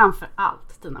 Och framför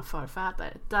allt dina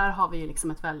förfäder. Där har vi ju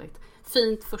liksom ett väldigt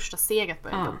fint första steg att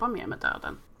börja jobba mer med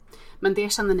döden. Men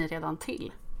det känner ni redan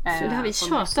till. Så det har vi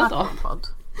tjatat om.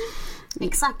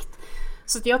 Exakt.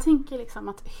 Så att jag tänker liksom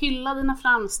att hylla dina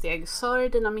framsteg, sörj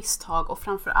dina misstag och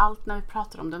framförallt när vi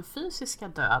pratar om den fysiska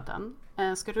döden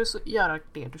ska du så göra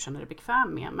det du känner dig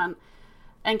bekväm med. Men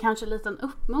en kanske liten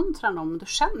uppmuntran om du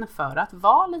känner för att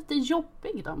vara lite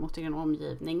jobbig då mot din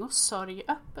omgivning och sörj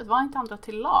öppet. Var inte andra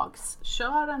till lags.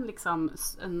 Kör en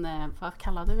vad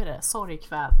kallade vi det?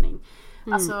 Sorgkvädning.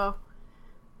 Alltså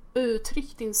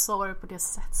uttryck din sorg på det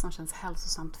sätt som känns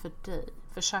hälsosamt för dig.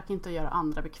 Försök inte att göra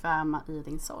andra bekväma i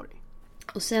din sorg.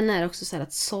 Och sen är det också så här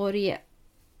att sorg är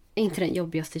inte den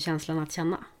jobbigaste känslan att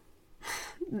känna.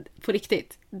 På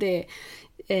riktigt. Du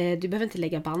behöver inte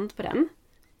lägga band på den.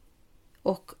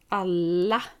 Och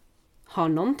alla har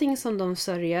någonting som de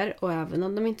sörjer. Och även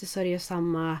om de inte sörjer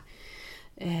samma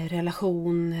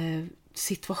relation,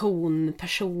 situation,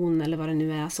 person eller vad det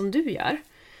nu är som du gör.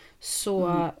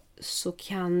 Så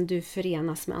kan du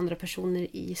förenas med andra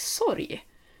personer i sorg.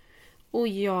 Och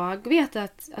jag vet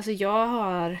att alltså jag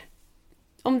har...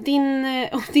 Om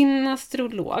din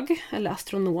astrolog eller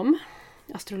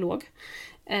astrolog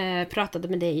pratade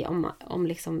med dig om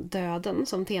liksom döden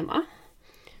som tema,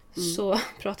 så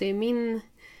pratade min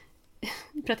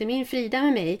Frida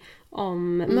med mig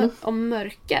om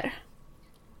mörker.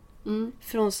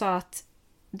 För hon sa att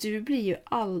du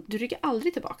rycker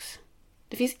aldrig tillbaks.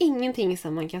 Det finns ingenting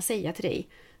som man kan säga till dig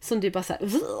som du bara så här,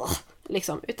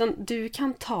 liksom, utan du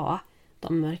kan ta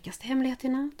de mörkaste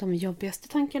hemligheterna, de jobbigaste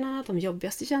tankarna, de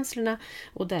jobbigaste känslorna.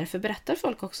 Och därför berättar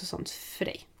folk också sånt för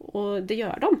dig. Och det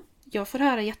gör de. Jag får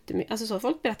höra jättemycket, alltså så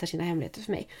folk berättar sina hemligheter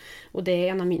för mig. Och det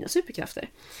är en av mina superkrafter.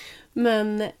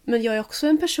 Men jag är också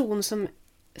en person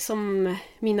som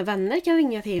mina vänner kan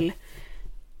ringa till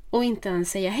och inte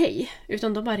ens säga hej.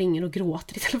 Utan de bara ringer och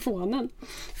gråter i telefonen.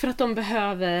 För att de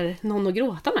behöver någon att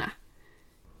gråta med.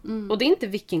 Och det är inte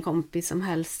vilken kompis som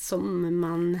helst som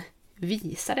man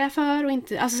visar det för. Och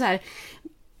inte, alltså så här,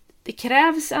 det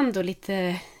krävs ändå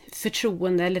lite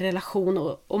förtroende eller relation.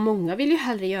 Och många vill ju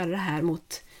hellre göra det här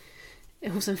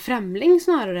hos en främling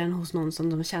snarare än hos någon som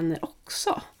de känner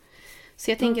också.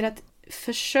 Så jag tänker att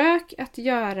försök att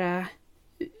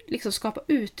liksom skapa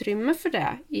utrymme för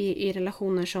det i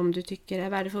relationer som du tycker är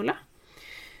värdefulla.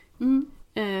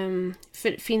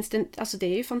 För finns det, alltså det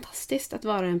är ju fantastiskt att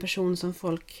vara en person som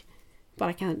folk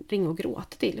bara kan ringa och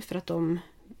gråta till för att de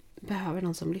behöver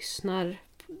någon som lyssnar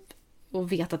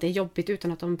och vet att det är jobbigt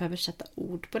utan att de behöver sätta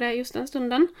ord på det just den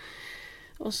stunden.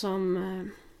 Och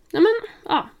som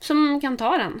som kan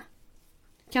ta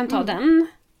den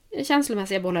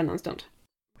känslomässiga bollen en stund.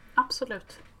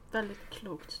 Absolut. Väldigt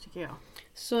klokt tycker jag.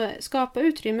 Så skapa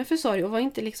utrymme för sorg och var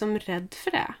inte liksom rädd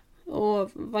för det.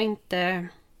 Och var inte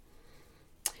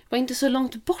så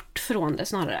långt bort från det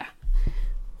snarare.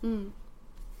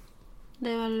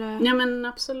 Det är väl... Ja men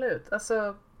absolut.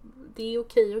 Alltså, det är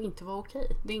okej att inte vara okej.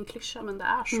 Det är en klyscha men det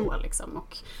är så liksom.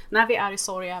 Och när vi är i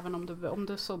sorg, även om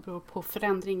det så beror på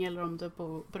förändring eller om det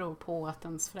beror på att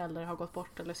ens förälder har gått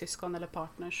bort eller syskon eller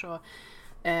partner, så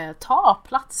ta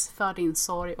plats för din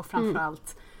sorg och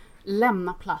framförallt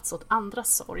lämna plats åt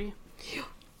andras sorg. Ja.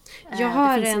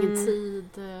 Det finns ingen tid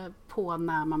på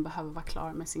när man behöver vara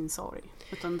klar med sin sorg.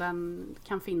 Utan den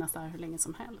kan finnas där hur länge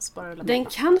som helst. Den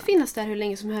kan finnas där hur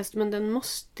länge som helst, men den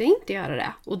måste inte göra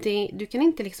det. Och du kan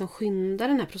inte liksom skynda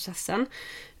den här processen.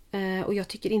 Och jag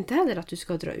tycker inte heller att du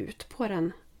ska dra ut på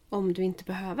den om du inte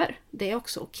behöver. Det är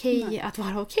också okej att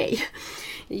vara okej.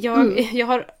 Jag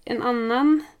har en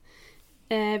annan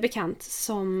bekant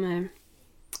som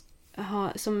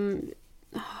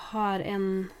har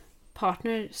en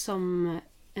partner som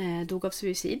dog av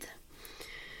suicid.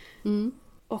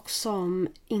 Och som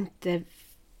inte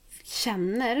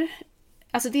känner...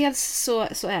 Alltså dels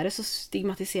så är det så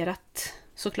stigmatiserat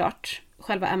såklart,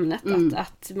 själva ämnet.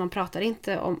 Att man pratar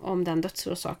inte om den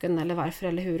dödsorsaken eller varför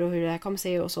eller hur och hur det här kommer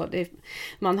sig och så.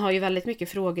 Man har ju väldigt mycket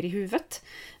frågor i huvudet.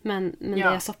 Men det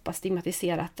är så pass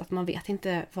stigmatiserat att man vet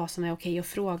inte vad som är okej att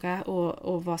fråga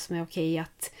och vad som är okej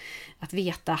att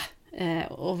veta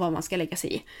och vad man ska lägga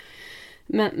sig i.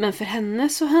 Men för henne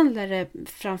så handlar det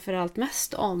framförallt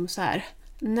mest om så här: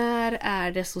 när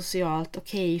är det socialt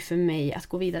okej för mig att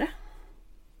gå vidare?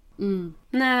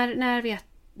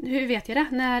 Hur vet jag det?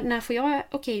 När får jag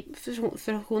okej?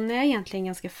 För hon är egentligen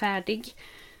ganska färdig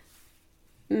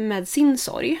med sin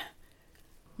sorg.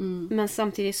 Men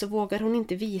samtidigt så vågar hon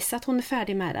inte visa att hon är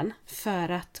färdig med den. För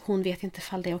att hon vet inte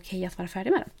ifall det är okej att vara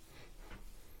färdig med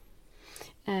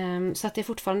den. Så att det är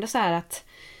fortfarande så här att...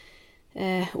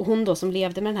 och hon då som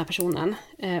levde med den här personen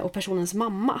och personens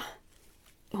mamma,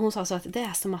 hon sa så att det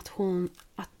är som att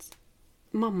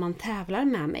mamman tävlar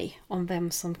med mig om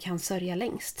vem som kan sörja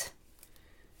längst.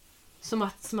 Som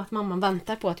att mamman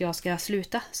väntar på att jag ska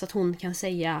sluta så att hon kan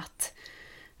säga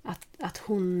att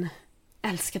hon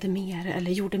älskade mer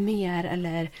eller gjorde mer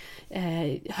eller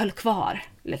höll kvar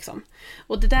liksom.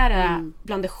 Och det där är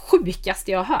bland det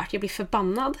sjukaste jag har hört. Jag blir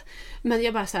förbannad, men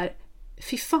jag bara så här: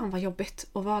 fy fan vad jobbigt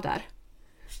att vara där.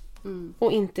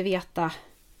 Och inte veta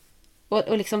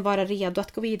och liksom vara redo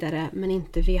att gå vidare men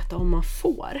inte veta om man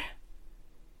får.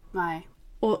 Nej.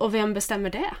 Och vem bestämmer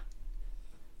det?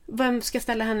 Vem ska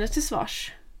ställa henne till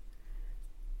svars?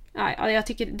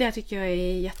 Det tycker jag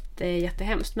är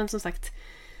jättehemskt. Men som sagt,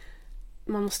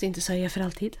 man måste inte sörja för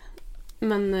alltid.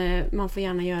 Men man får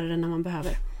gärna göra det när man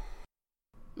behöver.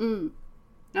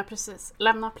 Ja, precis.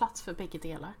 Lämna plats för bägge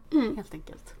delar, helt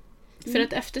enkelt. För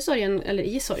att efter sorgen, eller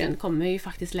i sorgen, kommer ju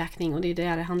faktiskt läkning. Och det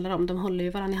är det handlar om. De håller ju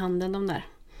varandra i handen, de där.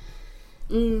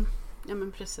 Ja,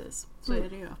 men precis. Så är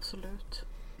det ju absolut.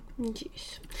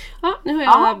 Yes. Ja, nu har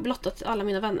jag blottat alla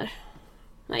mina vänner.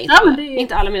 Nej,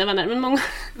 inte alla mina vänner, men många.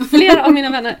 Flera av mina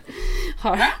vänner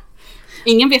har.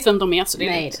 Ingen vet vem de är, så det är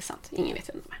nej, rätt. Det är sant. Ingen vet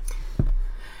vem de är.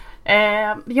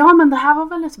 Ja, men det här var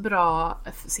väl ett bra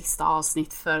sista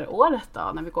avsnitt för året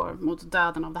då, när vi går mot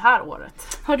döden av det här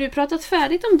året. Har du pratat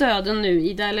färdigt om döden nu,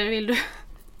 Ida, eller vill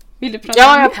du prata?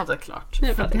 Ja, jag har pratat klart.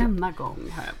 För denna gång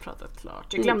har jag pratat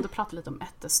klart. Jag glömde prata lite om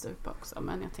ättestupa också,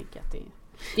 men jag tänker att det är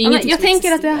jag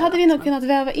tänker att det hade vi nog kunnat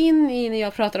väva in i när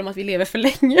jag pratar om att vi lever för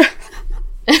länge.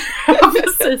 Ja,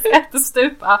 precis.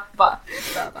 Ättestupa, bara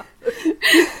döda.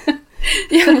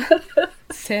 Ja.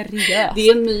 Seriöst. Det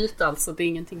är en myt alltså, det är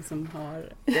ingenting som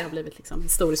har blivit liksom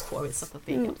historiskt påvisat att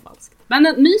det är helt falskt.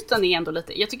 Men myten är ändå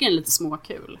lite, jag tycker den är lite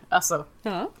småkul. Alltså,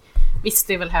 visst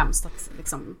det är väl hemskt att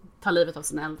liksom ta livet av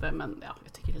sin äldre, men ja,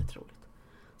 jag tycker det är lite roligt.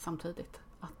 Samtidigt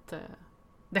att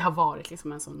det har varit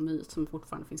liksom en sån myt som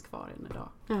fortfarande finns kvar än idag.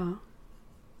 Ja.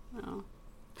 Ja.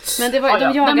 Men de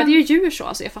jagade ju djur så,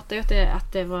 alltså jag fattar ju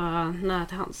att det var nära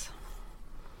till hans.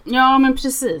 Ja men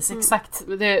precis, exakt.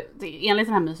 Enligt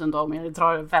den här myten då, om jag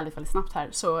drar det väldigt, väldigt snabbt här,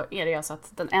 så är det alltså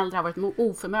att den äldre har varit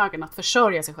oförmögen att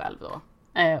försörja sig själv då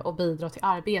och bidra till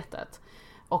arbetet.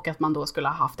 Och att man då skulle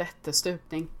ha haft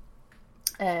ätestupning.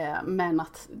 Men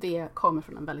att det kommer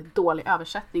från en väldigt dålig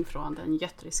översättning från den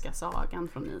göttriska sagan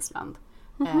från Island.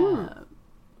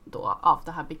 Då av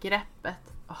det här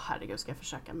begreppet. Herregud, ska jag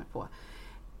försöka mig på.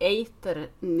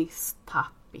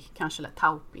 Eiternistapi, kanske eller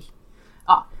taupi.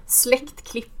 Ja,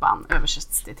 släktklippan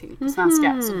översätts det till på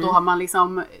svenska. Så då har man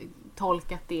liksom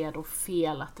tolkat det då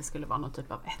fel, att det skulle vara någon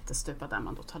typ av ättestupa där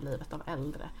man då tar livet av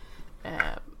den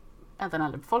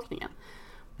äldre befolkningen.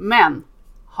 Men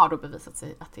har då bevisat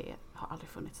sig att det har aldrig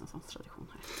funnits en sån tradition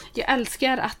här. Jag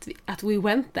älskar att we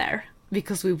went there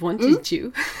because we wanted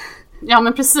you. Ja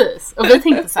men precis. Och vi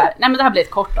tänkte så här, nej men det här blir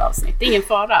ett kort avsnitt. Det är ingen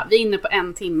fara. Vi är inne på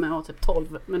 1 timme och typ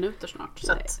 12 minuter snart.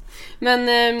 Så att men,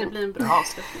 det blir en bra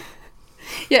avslutning.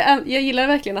 Jag gillar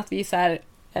verkligen att vi så här,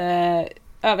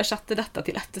 översatte detta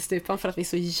till ättestupan för att vi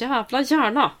så jävla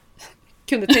gärna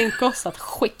kunde tänka oss att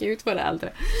skicka ut våra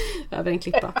äldre över en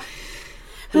klippa.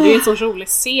 Men det är en så rolig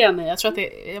scen. Jag tror att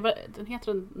den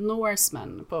heter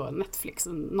Norseman på Netflix,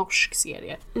 en norsk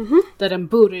serie. Där den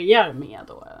börjar med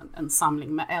då en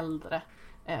samling med äldre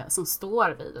som står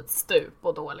vid ett stup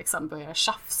och då liksom börjar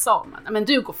tjafsa om men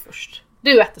du går först.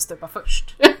 Du ättestupa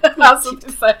först. Alltså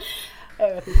typ så här,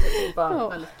 jag vet inte, det är bara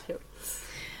väldigt kul.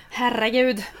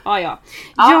 Herregud. Ja.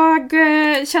 Jag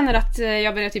känner att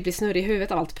jag börjar typ bli snurrig i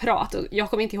huvudet av allt prat och jag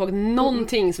kommer inte ihåg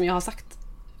någonting som jag har sagt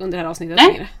under det här avsnittet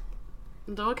längre.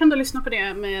 Då kan du lyssna på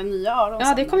det med nya öron.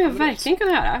 Ja, det kommer jag verkligen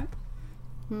kunna göra.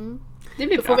 Det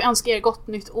blir då bra. får vi önska er gott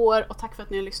nytt år och tack för att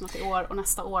ni har lyssnat i år. Och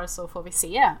nästa år så får vi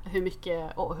se hur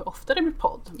mycket och hur ofta det blir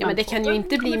podd. Ja, men det kan ju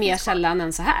inte bli mer sällan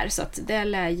än så här, så att det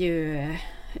lär ju...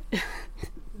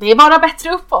 Det är bara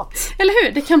bättre uppåt. Eller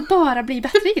hur? Det kan bara bli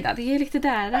bättre, Ida. Det är lite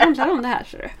där det handlar om det här,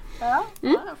 så du. Ja,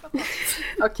 jag fattar.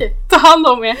 Okej, ta hand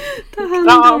om er. Ta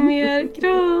hand om er.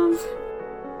 Kram.